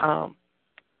says,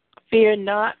 fear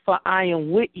not, for I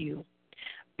am with you.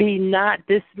 Be not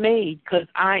dismayed, because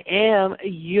I am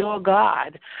your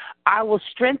God. I will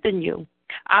strengthen you.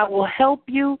 I will help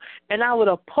you, and I will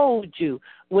uphold you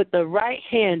with the right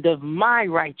hand of my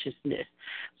righteousness.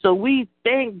 So we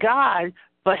thank God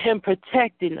for him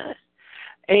protecting us.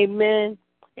 Amen.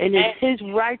 And it's his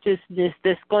righteousness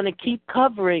that's going to keep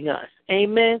covering us.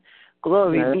 Amen.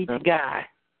 Glory be to God.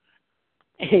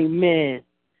 Amen.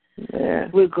 Yeah.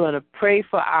 We're going to pray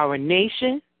for our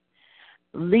nation,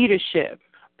 leadership.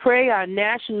 Pray our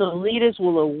national leaders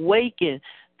will awaken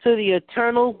to the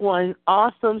Eternal One,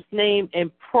 awesome's name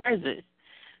and presence.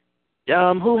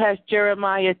 Who has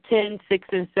Jeremiah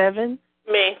 10:6-7?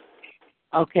 Me.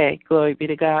 Okay, glory be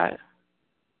to God.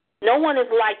 No one is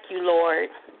like you, Lord.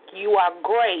 You are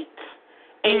great,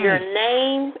 and your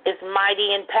name is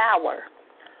mighty in power.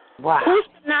 Wow. Who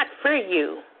should not fear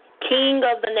you, King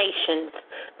of the nations?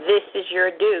 This is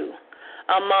your due.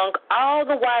 Among all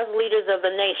the wise leaders of the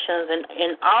nations and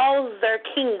in all their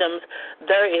kingdoms,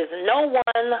 there is no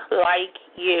one like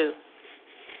you.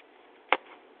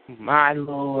 my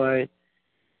Lord.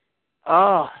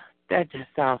 Oh, that just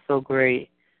sounds so great.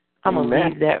 I'm going to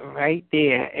leave that right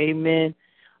there. Amen.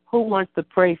 Who wants to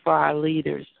pray for our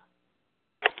leaders?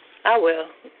 I will.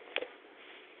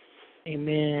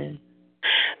 Amen.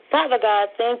 Father God,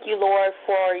 thank you, Lord,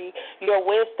 for your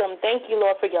wisdom. Thank you,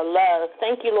 Lord, for your love.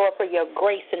 Thank you, Lord, for your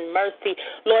grace and mercy.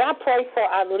 Lord, I pray for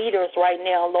our leaders right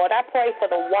now. Lord, I pray for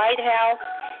the White House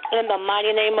in the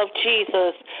mighty name of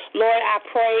Jesus. Lord, I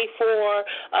pray for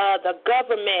the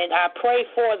government. I pray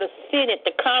for the Senate,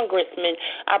 the congressmen.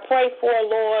 I pray for,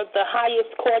 Lord, the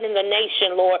highest court in the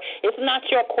nation, Lord. It's not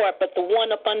your court, but the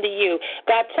one up under you.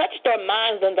 God, touch their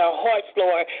minds and their hearts,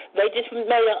 Lord. They just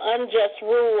made an unjust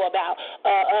rule about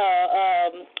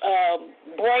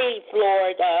braids,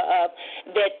 Lord, that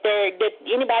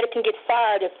anybody can get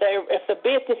fired if the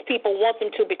business people want them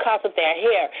to because of their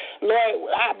hair.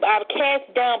 Lord, I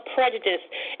cast down prejudice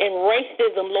and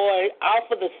racism, Lord, off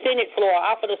of the Senate floor,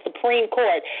 off of the Supreme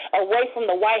Court, away from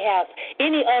the White House.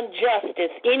 Any injustice,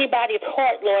 anybody's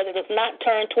heart, Lord, that is not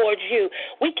turned towards you,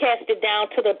 we cast it down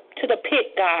to the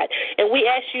pit, God. And we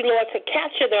ask you, Lord, to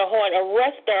capture their heart,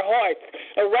 arrest their hearts,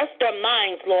 arrest their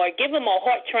minds, Lord. Give them a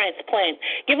heart transplant.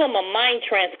 Give them a mind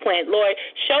transplant, Lord.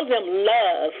 Show them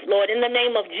love, Lord, in the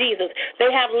name of Jesus.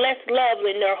 They have less love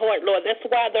in their heart, Lord. That's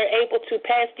why they're able to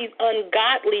pass these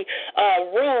ungodly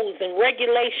rules and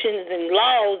regulations and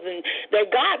laws, and they're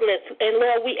godless. And,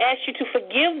 Lord, we ask you to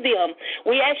forgive them.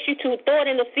 We ask you to throw it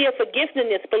in the sea of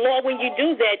forgiveness. But, Lord, when you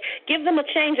do that, give them a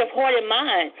change of heart and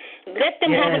mind. Let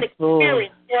them have an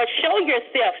experience. Lord, show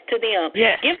yourself to them.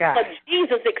 Give them a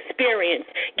Jesus experience.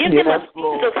 Give them a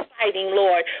Jesus fighting,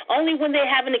 Lord. Only when they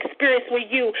have an experience with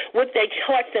you, with their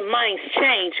hearts and minds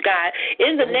change, God.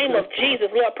 In the name of Jesus,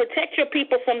 Lord, protect your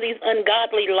people from these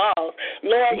ungodly laws.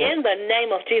 Lord, in the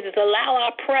name of Jesus, allow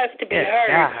our prayers to be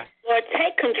heard. God. Lord,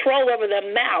 take control over their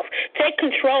mouth. Take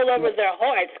control over their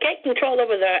hearts. Take control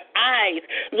over their eyes.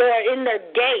 Lord, in their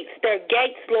gates,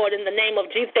 Lord, in the name of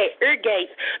Jesus, their ear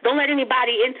gates. Don't let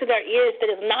anybody into their ears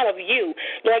that is not of you.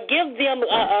 Lord, give them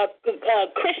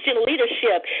Christian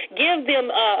leadership. Give them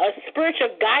a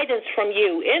spiritual guidance from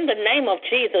you. In the name of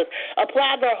Jesus,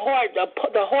 apply their heart, the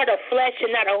heart of flesh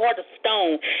and not a heart of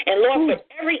stone. And, Lord, for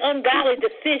every ungodly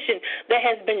decision that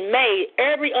has been made,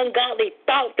 every ungodly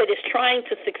thought that is trying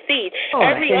to succeed,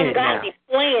 every ungodly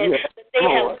plan that they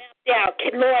have mapped out,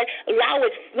 Lord,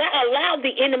 allow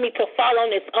the enemy to fall on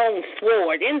its own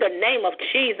sword. In the name of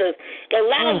Jesus,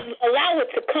 allow it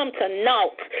to come to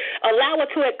naught. Allow it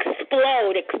to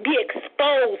explode, be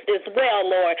exposed as well,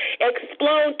 Lord.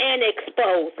 Explode and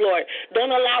expose, Lord.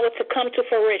 Don't allow it to come to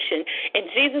fruition. In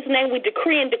Jesus' name, we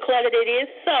decree and declare that it is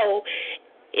so.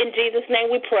 In Jesus' name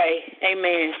we pray.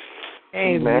 Amen.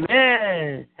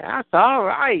 Amen. That's all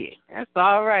right. That's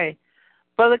all right.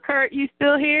 Brother Kurt, you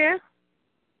still here?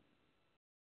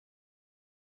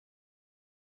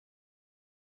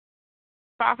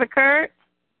 Prophet Kurt?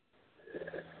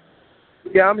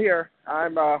 Yeah, I'm here.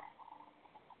 I'm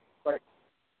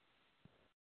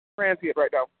transient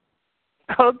right now.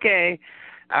 Okay.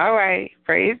 All right.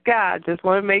 Praise God. Just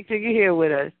want to make sure you're here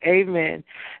with us. Amen.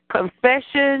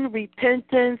 Confession,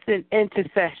 repentance, and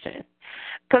intercession.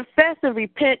 Confess and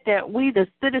repent that we, the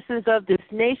citizens of this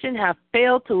nation, have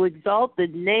failed to exalt the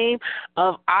name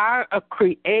of our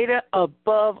Creator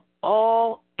above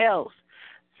all else.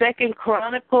 2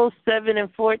 Chronicles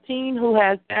 7:14. Who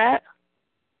has that?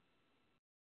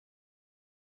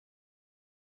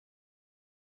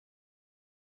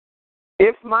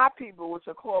 If my people, which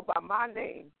are called by my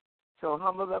name, shall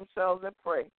humble themselves and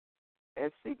pray,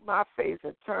 and seek my face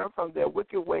and turn from their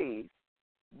wicked ways,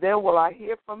 then will I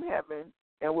hear from heaven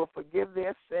and will forgive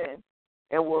their sin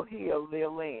and will heal their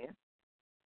land.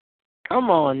 Come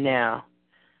on now.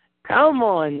 Come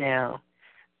on now.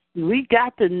 We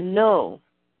got to know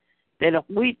that if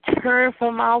we turn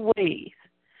from our ways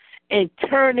and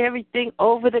turn everything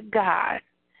over to God,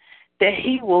 that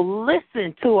He will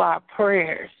listen to our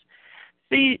prayers.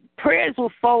 See, prayers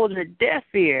will fall on a deaf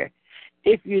ear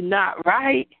if you're not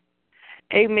right.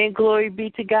 Amen. Glory be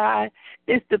to God.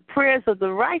 It's the prayers of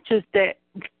the righteous that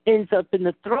ends up in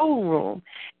the throne room.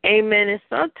 Amen. And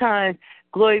sometimes,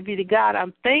 glory be to God,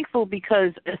 I'm thankful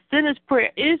because a sinner's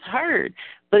prayer is heard,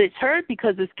 but it's heard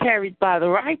because it's carried by the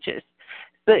righteous.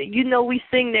 But, you know, we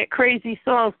sing that crazy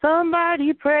song,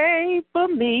 somebody pray for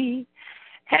me,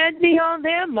 had me on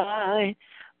their mind.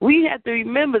 We have to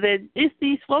remember that it's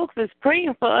these folks that's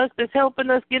praying for us that's helping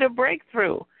us get a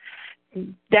breakthrough.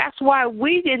 That's why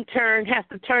we, in turn, have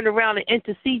to turn around and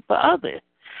intercede for others.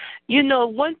 You know,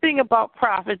 one thing about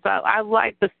prophets, I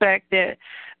like the fact that,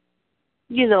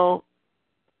 you know,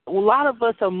 a lot of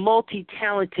us are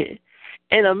multi-talented.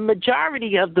 And a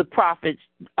majority of the prophets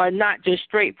are not just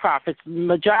straight prophets. The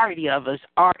majority of us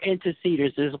are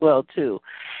interceders as well, too.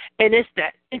 And it's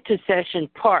that intercession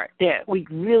part that we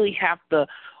really have to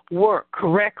work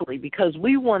correctly because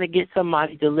we want to get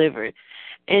somebody delivered.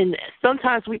 And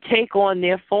sometimes we take on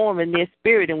their form and their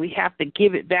spirit, and we have to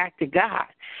give it back to God.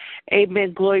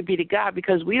 Amen. Glory be to God,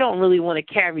 because we don't really want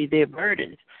to carry their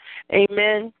burdens.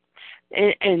 Amen.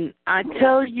 And I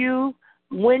tell you,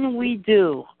 when we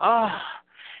do,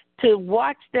 to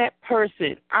watch that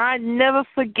person, I never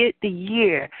forget the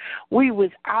year we was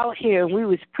out here and we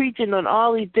was preaching on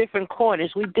all these different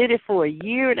corners. We did it for a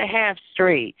year and a half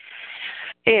straight.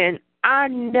 And I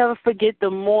never forget the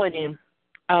morning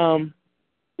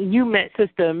you met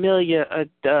Sister Amelia,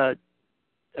 Dr.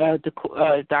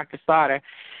 Slaughter,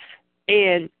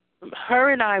 and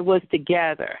her and I was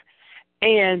together.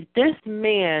 And this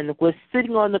man was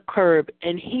sitting on the curb,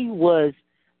 and he was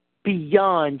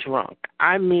beyond drunk.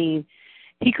 I mean,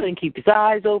 he couldn't keep his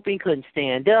eyes open, he couldn't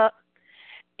stand up.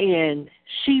 And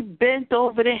she bent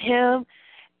over to him,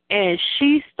 and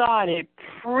she started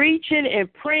preaching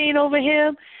and praying over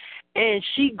him. And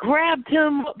she grabbed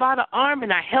him by the arm,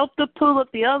 and I helped her pull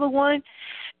up the other one.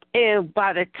 And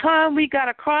by the time we got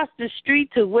across the street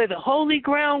to where the holy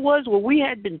ground was, where we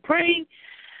had been praying,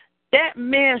 that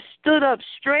man stood up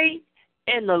straight,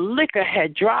 and the liquor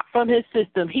had dropped from his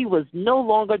system. He was no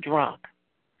longer drunk.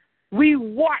 We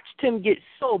watched him get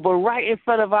sober right in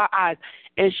front of our eyes,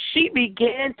 and she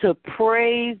began to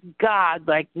praise God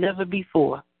like never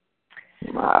before.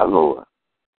 My Lord.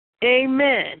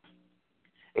 Amen.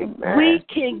 Amen. We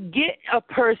can get a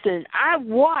person. I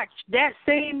watched that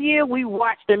same year, we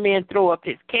watched a man throw up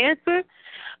his cancer.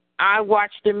 I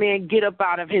watched a man get up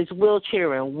out of his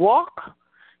wheelchair and walk.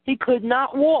 He could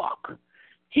not walk.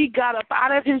 He got up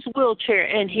out of his wheelchair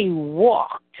and he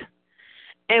walked.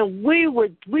 And we were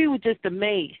just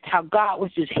amazed how God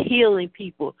was just healing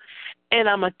people. And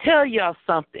I'm going to tell y'all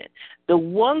something. The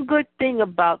one good thing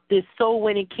about this soul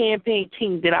winning campaign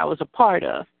team that I was a part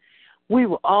of, we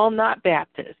were all not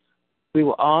Baptist. We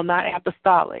were all not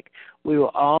apostolic. We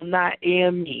were all not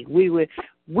AME. We were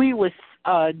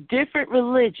different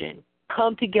religion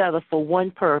come together for one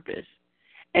purpose,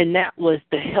 and that was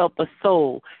to help a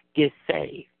soul get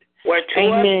saved.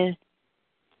 Amen.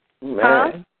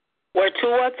 Huh? We're 2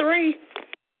 or 3.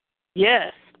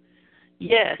 Yes.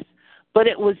 But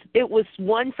it was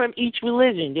one from each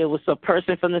religion. There was a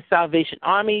person from the Salvation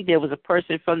Army. There was a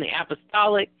person from the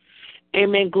Apostolic.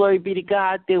 Amen. Glory be to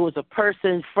God. There was a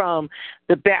person from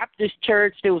the Baptist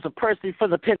church. There was a person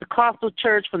from the Pentecostal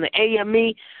church, from the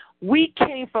AME. We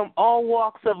came from all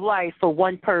walks of life for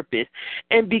one purpose.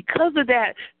 And because of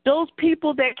that, those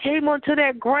people that came onto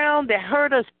that ground that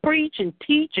heard us preach and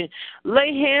teach and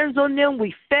lay hands on them,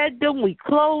 we fed them, we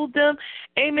clothed them.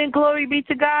 Amen. Glory be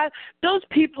to God. Those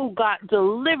people got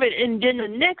delivered. And then the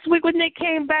next week when they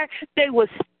came back, they were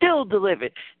still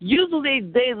delivered. Usually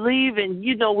they leave and,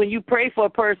 when you pray for a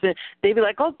person, they be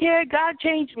like, okay, God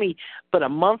changed me. But a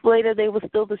month later, they were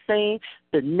still the same.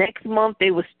 The next month, they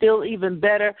were still even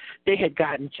better. They had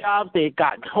gotten jobs. They had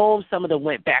gotten home. Some of them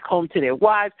went back home to their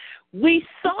wives. We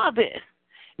saw this.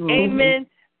 Mm-hmm. Amen.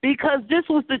 Because this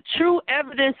was the true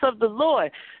evidence of the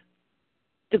Lord.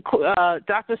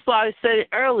 Dr. Slaughter said it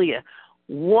earlier.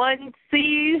 One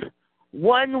seed,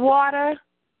 one water,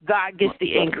 God gets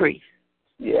the increase.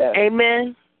 Yeah.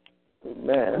 Amen.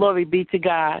 Amen. Glory be to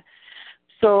God.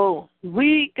 So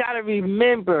we got to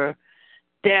remember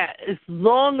that as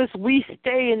long as we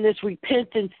stay in this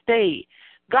repentant state,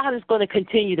 God is going to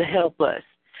continue to help us.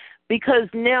 Because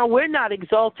now we're not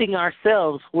exalting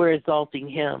ourselves, we're exalting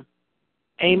Him.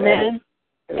 Amen.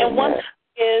 And one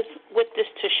is with this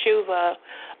Teshuvah,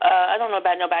 I don't know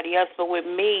about nobody else, but with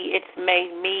me, it's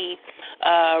made me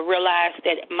realize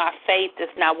that my faith is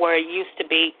not where it used to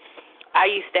be. I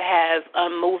used to have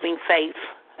unmoving faith.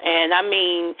 And I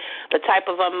mean the type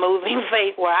of unmoving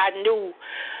faith where I knew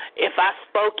if I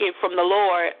spoke it from the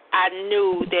Lord, I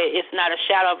knew that it's not a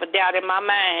shadow of a doubt in my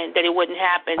mind that it wouldn't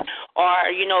happen. Or,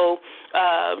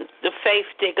 the faith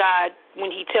that God,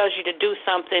 when He tells you to do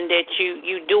something, that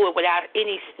you do it without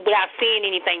seeing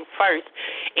anything first.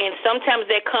 And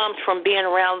sometimes that comes from being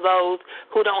around those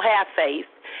who don't have faith.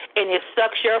 And it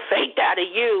sucks your faith out of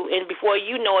you, and before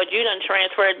you know it, you done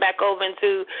transferred back over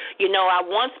into, I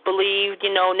once believed,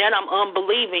 now I'm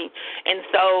unbelieving. And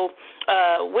so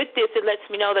with this, it lets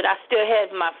me know that I still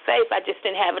have my faith. I just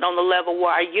didn't have it on the level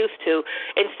where I used to.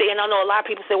 And I know a lot of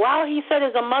people say, well, he said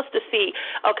it's a mustard seed.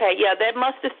 Okay, yeah, that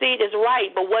mustard seed is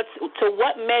right, but to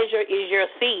what measure is your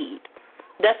seed?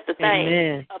 That's the thing.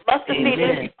 Amen. A mustard seed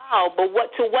is small, but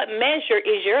to what measure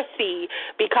is your seed?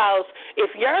 Because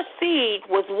if your seed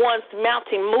was once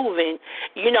mountain moving,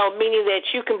 meaning that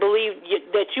you can believe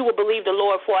that you will believe the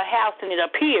Lord for a house and it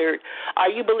appeared, or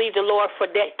you believe the Lord for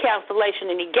that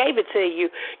constellation and He gave it to you,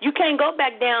 you can't go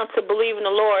back down to believing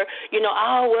the Lord.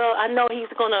 I know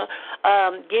He's gonna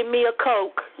give me a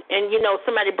Coke, and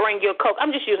somebody bring you a Coke.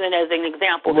 I'm just using it as an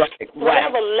example. Right.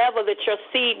 Whatever level that your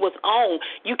seed was on,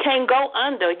 you can't go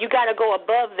under. You got to go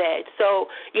above that. So,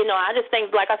 I just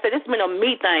think, like I said, it's been a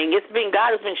me thing.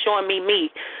 God has been showing me me.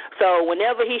 So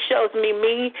whenever He shows me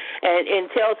me and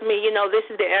tells me, this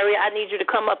is the area I need you to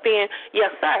come up in,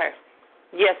 yes, sir.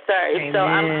 Yes, sir. Amen. So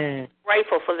I'm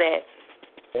grateful for that.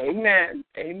 Amen.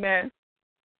 Amen.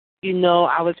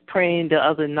 I was praying the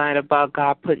other night about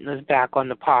God putting us back on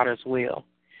the potter's wheel.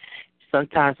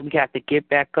 Sometimes we have to get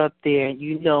back up there, and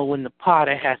when the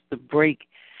potter has to break,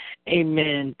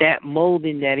 amen, that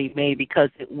molding that he made because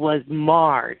it was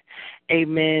marred,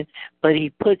 amen, but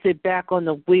he puts it back on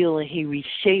the wheel and he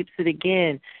reshapes it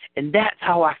again. And that's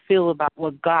how I feel about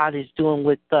what God is doing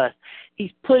with us.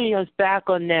 He's putting us back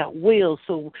on that wheel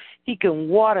so He can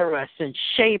water us and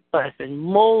shape us and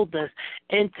mold us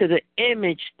into the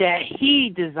image that He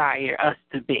desires us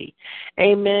to be.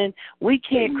 Amen. We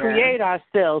can't create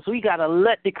ourselves. We got to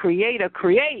let the Creator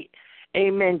create.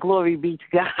 Amen. Glory be to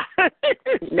God.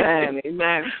 Amen.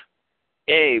 Amen.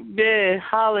 Amen.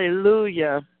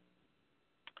 Hallelujah.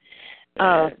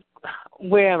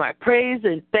 Where am I? Praise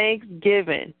and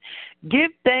thanksgiving.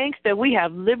 Give thanks that we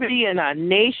have liberty in our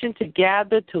nation to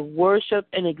gather to worship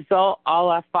and exalt all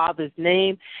our Father's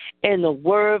name and the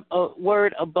word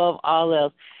above all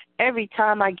else. Every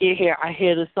time I get here, I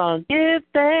hear the song, give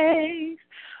thanks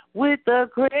with a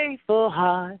grateful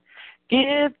heart.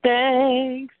 Give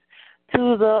thanks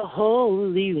to the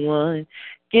Holy One.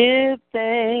 Give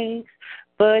thanks,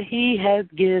 for He has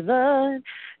given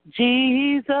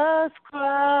Jesus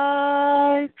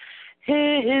Christ,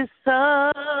 His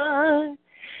Son.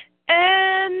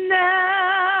 And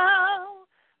now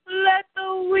let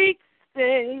the weak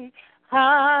say,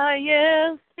 I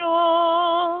am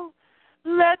strong.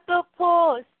 Let the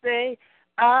poor say,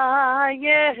 I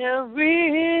am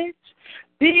rich,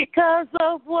 because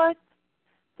of what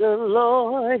the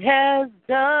Lord has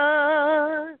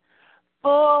done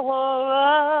for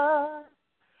us.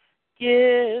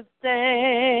 Give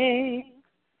thanks.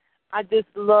 I just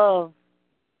love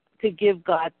to give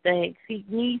God thanks. He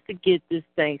needs to get this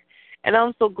thanks. And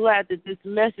I'm so glad that this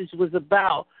message was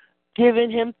about giving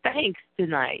Him thanks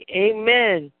tonight.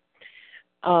 Amen.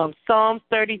 Psalms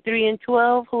 33 and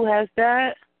 12, who has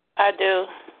that? I do.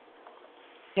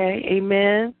 Okay,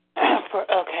 amen.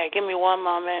 Okay, give me one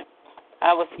moment.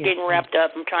 I was getting wrapped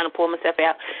up. I'm trying to pull myself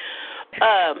out.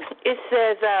 It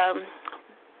says,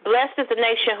 blessed is the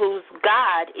nation whose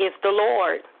God is the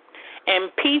Lord,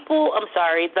 and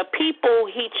the people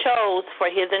He chose for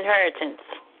His inheritance.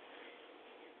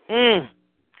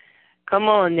 Come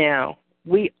on now.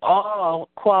 We all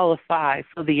qualify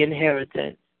for the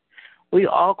inheritance. We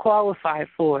all qualify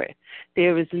for it.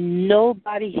 There is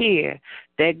nobody here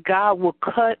that God will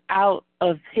cut out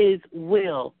of His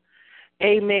will.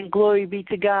 Amen. Glory be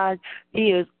to God. He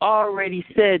has already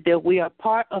said that we are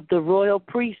part of the royal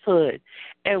priesthood,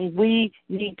 and we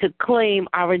need to claim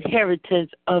our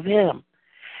inheritance of Him.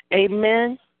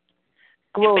 Amen.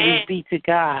 Glory be to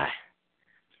God.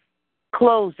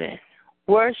 Closing.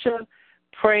 Worship,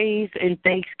 praise, and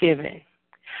thanksgiving.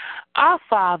 Our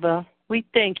Father, we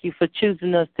thank You for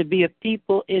choosing us to be a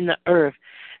people in the earth,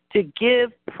 to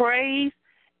give praise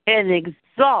and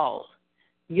exalt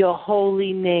Your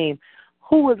holy name.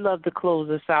 Who would love to close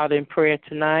us out in prayer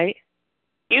tonight?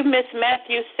 You missed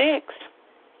Matthew 6.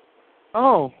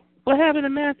 Oh, what happened to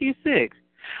Matthew 6?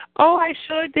 Oh, I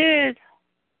sure did.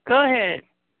 Go ahead.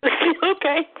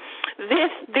 Okay.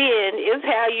 This then is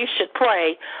how you should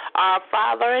pray. Our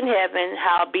Father in heaven,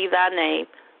 hallowed be Thy name.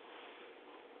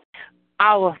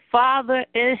 Our Father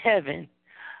in heaven,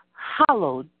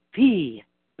 hallowed be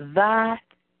Thy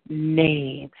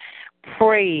name.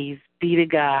 Praise be to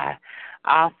God.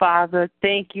 Our Father,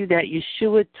 thank You that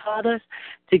Yeshua taught us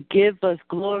to give us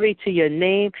glory to Your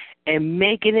name and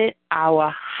making it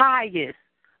our highest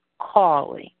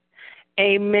calling.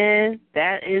 Amen.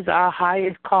 That is our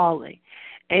highest calling.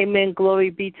 Amen. Glory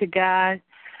be to God.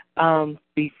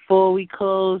 Before we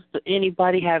close, does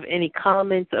anybody have any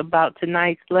comments about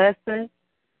tonight's lesson?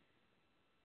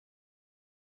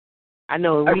 I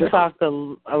know we talked a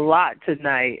lot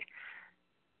tonight.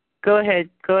 Go ahead,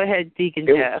 Deacon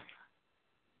Jeff.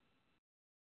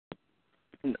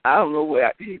 I don't know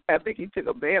where. I think he took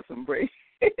a bathroom break.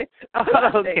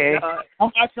 Okay.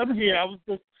 I'm here.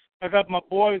 I got my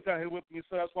boys out here with me,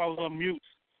 so that's why I was on mute.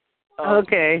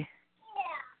 Okay.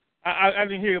 I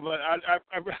didn't hear, but I like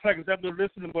I said, I've been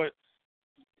listening, but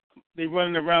they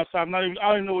running around, so I don't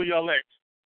even know where y'all at.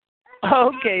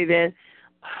 Okay then.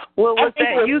 Well, was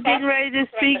that you getting ready to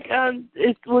speak?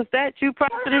 Was that you,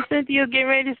 Prophetess Cynthia, getting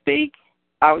ready to speak?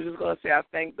 I was just going to say I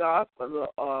thank God for the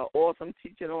awesome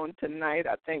teaching on tonight.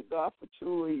 I thank God for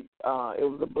truly, it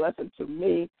was a blessing to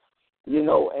me,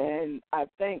 and I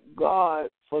thank God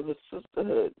for the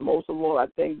sisterhood. Most of all, I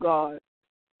thank God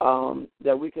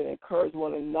that we can encourage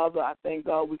one another. I thank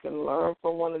God we can learn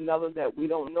from one another, that we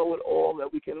don't know it all,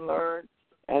 that we can learn.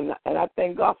 And I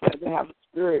thank God for that, to have a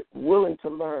spirit willing to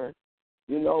learn,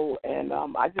 and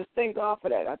I just thank God for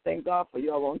that. I thank God for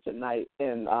y'all on tonight,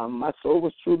 and my soul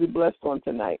was truly blessed on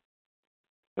tonight.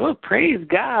 Well, praise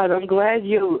God. I'm glad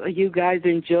you guys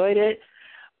enjoyed it.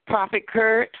 Prophet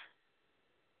Kurt,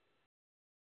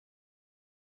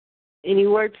 any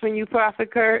words from you,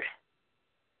 Prophet Kurt?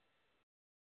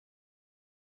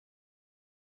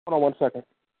 Hold on 1 second.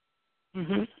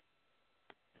 Mm-hmm.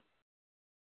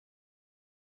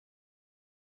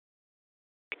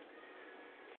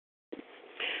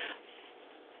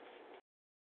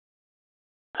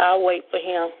 I'll wait for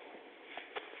him.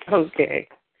 Okay.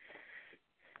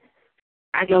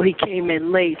 I know he came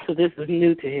in late, so this is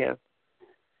new to him.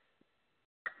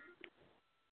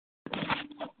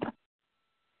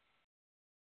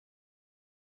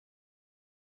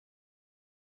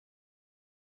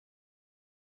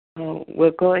 Oh,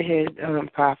 well, go ahead,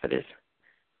 Prophetess.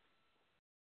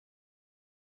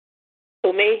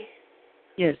 For me?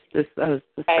 Yes, this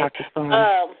Dr. Stone.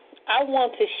 I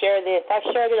want to share this. I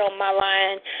shared it on my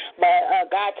line, but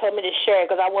God told me to share it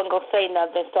because I wasn't going to say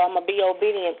nothing, so I'm going to be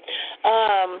obedient.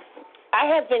 I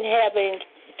have been having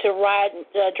to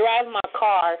drive my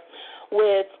car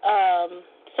with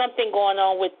something going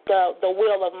on with the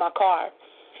wheel of my car.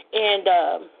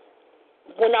 And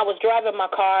when I was driving my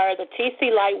car, the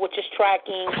TC light, which is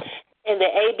tracking, and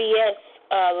the ABS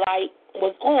light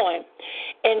was on.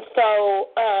 And so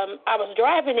I was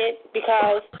driving it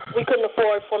because we couldn't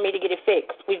afford for me to get it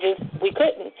fixed. We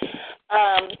couldn't.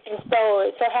 And so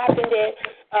it so happened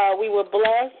that we were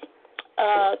blessed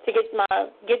to get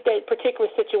that particular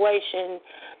situation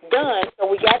done. So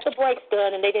we got the brakes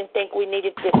done, and they didn't think we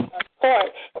needed this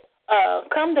part.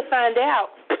 Come to find out,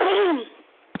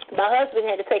 my husband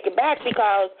had to take it back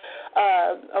because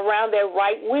around that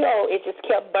right wheel, it just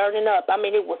kept burning up. I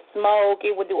mean, it would smoke.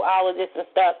 It would do all of this and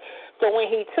stuff. So when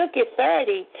he took it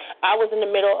Saturday, I was in the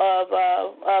middle of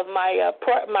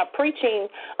my preaching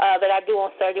that I do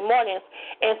on Saturday mornings.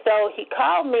 And so he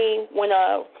called me when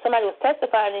somebody was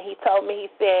testifying, and he told me, he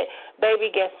said,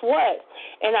 "Baby, guess what?"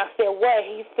 And I said, "What?"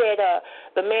 He said,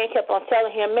 the man kept on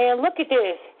telling him, "Man, look at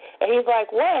this." And he's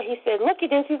like, "What?" He said, "Look at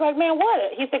this." He's like, "Man,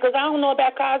 what?" He said, "Because I don't know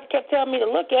about cars." He kept telling me to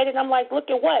look at it. And I'm like, "Look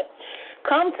at what?"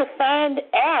 Come to find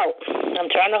out, I'm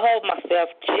trying to hold myself.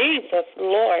 Jesus,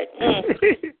 Lord.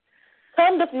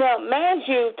 Now, mind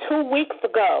you, 2 weeks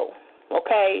ago,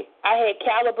 okay, I had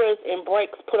calipers and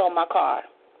brakes put on my car.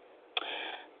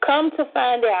 Come to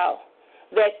find out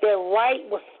that the right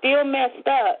was still messed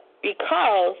up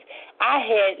because I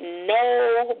had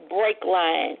no brake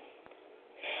line.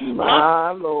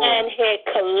 My line had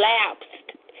collapsed.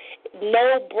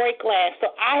 No brake line. So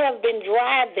I have been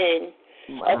driving,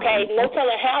 okay, no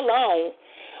telling how long,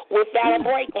 without a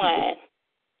brake line.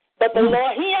 But the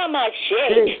Lord, He on my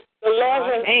shade. The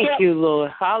Lord has Thank you,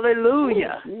 Lord.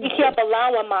 Hallelujah. He kept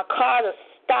allowing my car to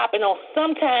stop, and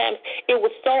sometimes it was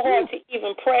so hard to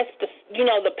even press the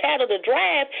pedal to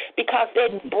drive because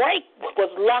that brake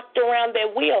was locked around that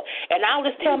wheel. And all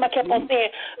this time I kept on saying,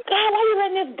 "God, why are you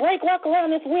letting this brake lock around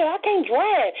this wheel? I can't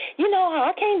drive.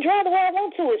 I can't drive the way I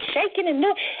want to. It's shaking and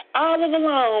new." All of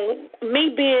along, me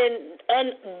being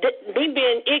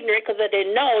ignorant because I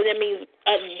didn't know, that means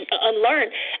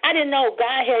unlearned. I didn't know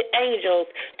God had angels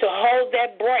to hold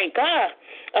that brake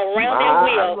around that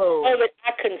wheel so that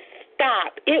I couldn't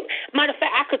stop. Matter of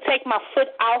fact, I could take my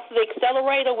foot off the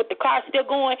accelerator with the car still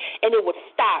going, and it would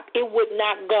stop. It would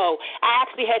not go. I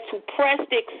actually had to press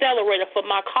the accelerator for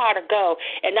my car to go,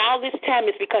 and all this time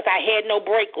is because I had no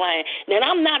brake line. Now,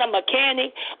 I'm not a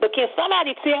mechanic, but can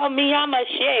somebody tell me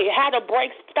how the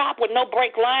brakes stop with no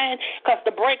brake line? Because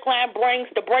the brake line brings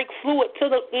the brake fluid to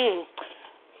the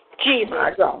Jesus.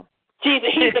 My God.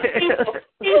 Jesus, he's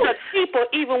a keeper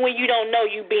even when you don't know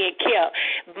you being kept.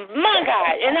 My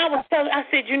God. And I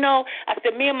said,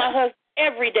 me and my husband,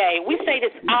 every day. We say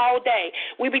this all day.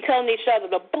 We be telling each other,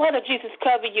 the blood of Jesus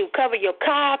cover you, cover your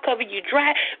car, cover you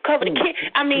dry, cover the kid.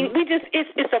 I mean,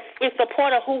 it's a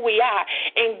part of who we are.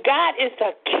 And God is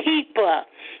a keeper.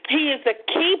 He is a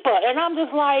keeper. And I'm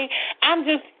just like,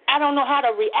 I don't know how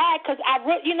to react because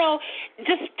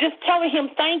just telling him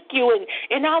thank you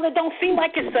and all that don't seem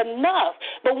like it's enough.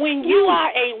 But when you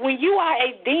are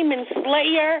a demon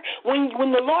slayer, when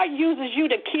the Lord uses you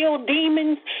to kill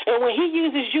demons, and when He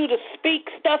uses you to speak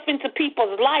stuff into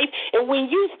people's life, and when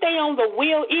you stay on the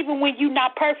wheel, even when you're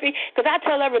not perfect, because I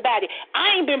tell everybody,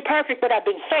 I ain't been perfect, but I've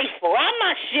been faithful. I'm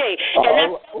not shit,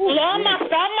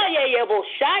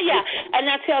 and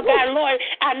I tell God, Lord,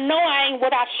 I know I ain't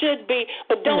what I should be,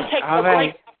 but don't take the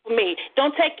grace off of me.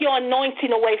 Don't take your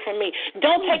anointing away from me.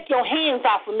 Don't take your hands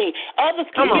off of me. Others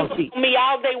can give up on me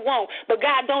all they want, but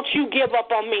God, don't you give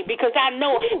up on me, because I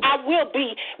know I will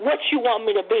be what you want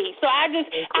me to be. So I'm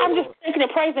just thinking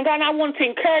and praising God, and I want to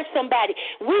encourage somebody.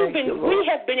 We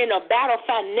have been in a battle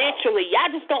financially.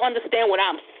 Y'all just don't understand what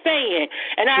I'm saying.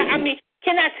 And I mean,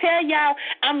 can I tell y'all,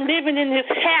 I'm living in this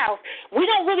house. We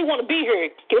don't really want to be here.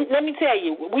 Let me tell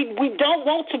you, we don't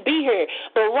want to be here.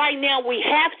 But right now we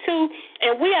have to,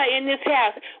 and we are in this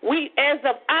house. As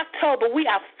of October, we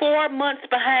are 4 months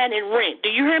behind in rent. Do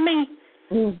you hear me?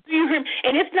 Do you hear me?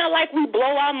 And it's not like we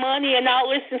blow our money and all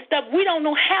this and stuff. We don't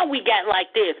know how we got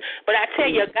like this. But I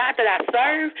tell you, God that I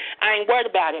serve, I ain't worried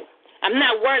about it. I'm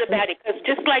not worried about it, because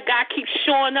just like God keeps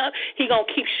showing up, He going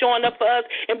to keep showing up for us.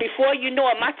 And before you know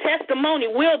it, my testimony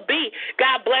will be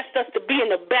God blessed us to be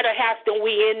in a better house than we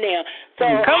in now. So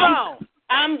come on.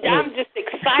 I'm just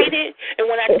excited, and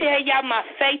when I tell y'all my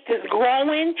faith is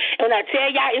growing, and when I tell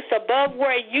y'all it's above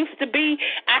where it used to be,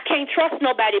 I can't trust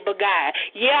nobody but God.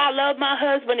 Yeah, I love my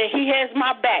husband, and he has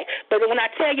my back, but when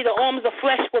I tell you the arms of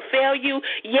flesh will fail you,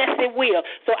 yes, it will.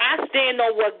 So I stand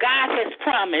on what God has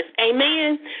promised.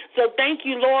 Amen? So thank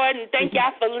you, Lord, and thank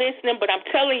y'all for listening, but I'm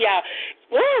telling y'all,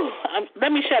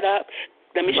 let me shut up.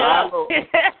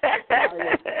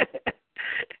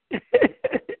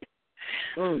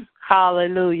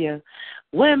 Hallelujah.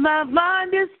 When my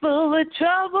mind is full of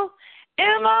trouble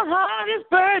and my heart is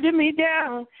burdening me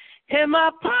down, and my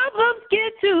problems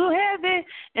get too heavy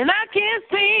and I can't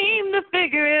seem to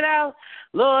figure it out,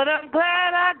 Lord, I'm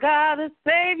glad I got a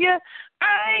Savior.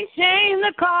 I ain't ashamed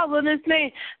to call on His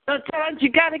name. Sometimes you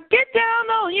got to get down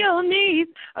on your knees.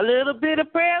 A little bit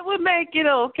of prayer will make it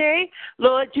okay.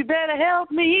 Lord, you better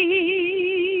help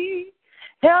me.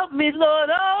 Help me, Lord.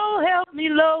 Oh, help me,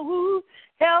 Lord.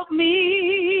 Help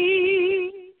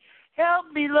me.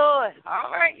 Help me, Lord.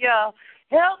 All right, y'all.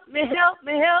 Help me, help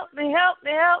me, help me, help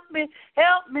me, help me,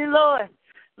 help me, Lord.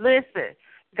 Listen,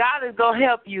 God is going to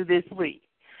help you this week.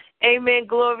 Amen.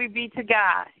 Glory be to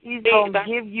God. He's going to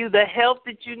give you the help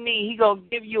that you need. He's going to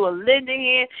give you a lending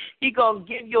hand. He's going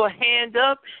to give you a hand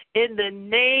up in the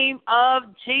name of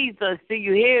Jesus. Do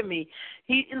you hear me?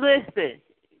 Listen,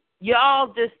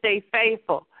 y'all just stay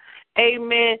faithful.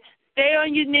 Amen. Stay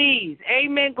on your knees.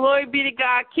 Amen. Glory be to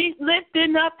God. Keep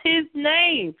lifting up His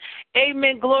name.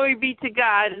 Amen. Glory be to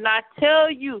God. And I tell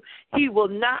you, He will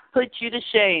not put you to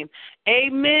shame.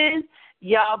 Amen.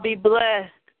 Y'all be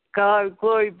blessed. God,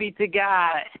 glory be to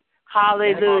God.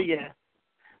 Hallelujah.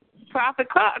 Prophet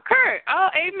Kurt. Oh,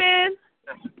 amen.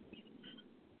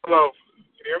 Hello.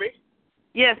 Can you hear me?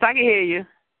 Yes, I can hear you.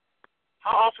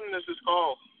 How often is this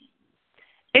call?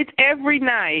 It's every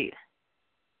night.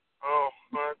 Oh,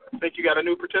 I think you got a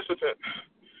new participant.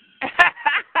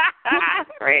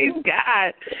 Praise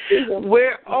God. We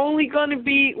only got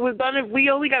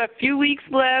a few weeks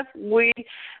left.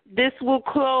 This will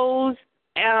close.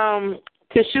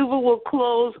 Teshuvah will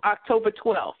close October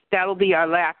 12th. That'll be our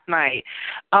last night.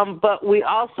 But we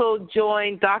also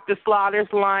join Dr.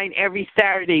 Slaughter's line every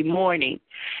Saturday morning.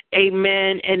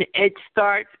 Amen. And it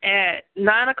starts at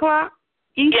 9 o'clock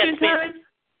Eastern time?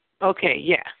 Okay,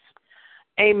 yes.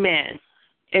 Amen.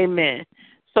 Amen.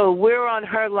 So we're on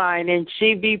her line, and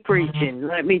she be preaching.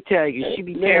 Let me tell you, she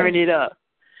be tearing it up.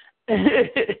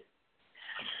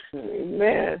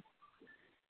 Amen.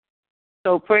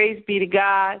 So praise be to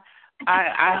God.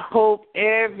 I hope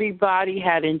everybody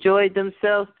had enjoyed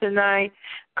themselves tonight.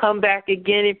 Come back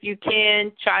again if you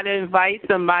can. Try to invite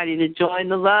somebody to join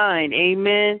the line.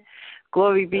 Amen.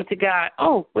 Glory be to God.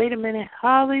 Oh, wait a minute.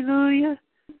 Hallelujah.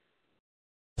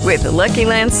 With the Lucky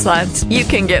Land Slots, you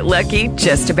can get lucky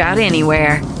just about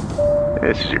anywhere.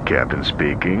 This is your captain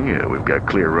speaking. We've got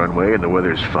clear runway and the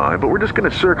weather's fine, but we're just going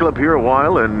to circle up here a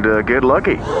while and get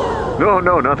lucky.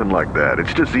 No, nothing like that.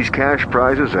 It's just these cash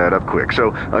prizes add up quick.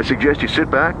 So I suggest you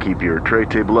sit back, keep your tray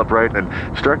table upright, and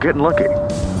start getting lucky.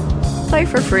 Play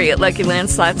for free at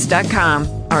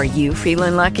LuckyLandSlots.com. Are you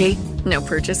feeling lucky? No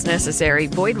purchase necessary.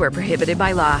 Void where prohibited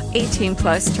by law.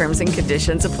 18+ terms and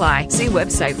conditions apply. See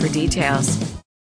website for details.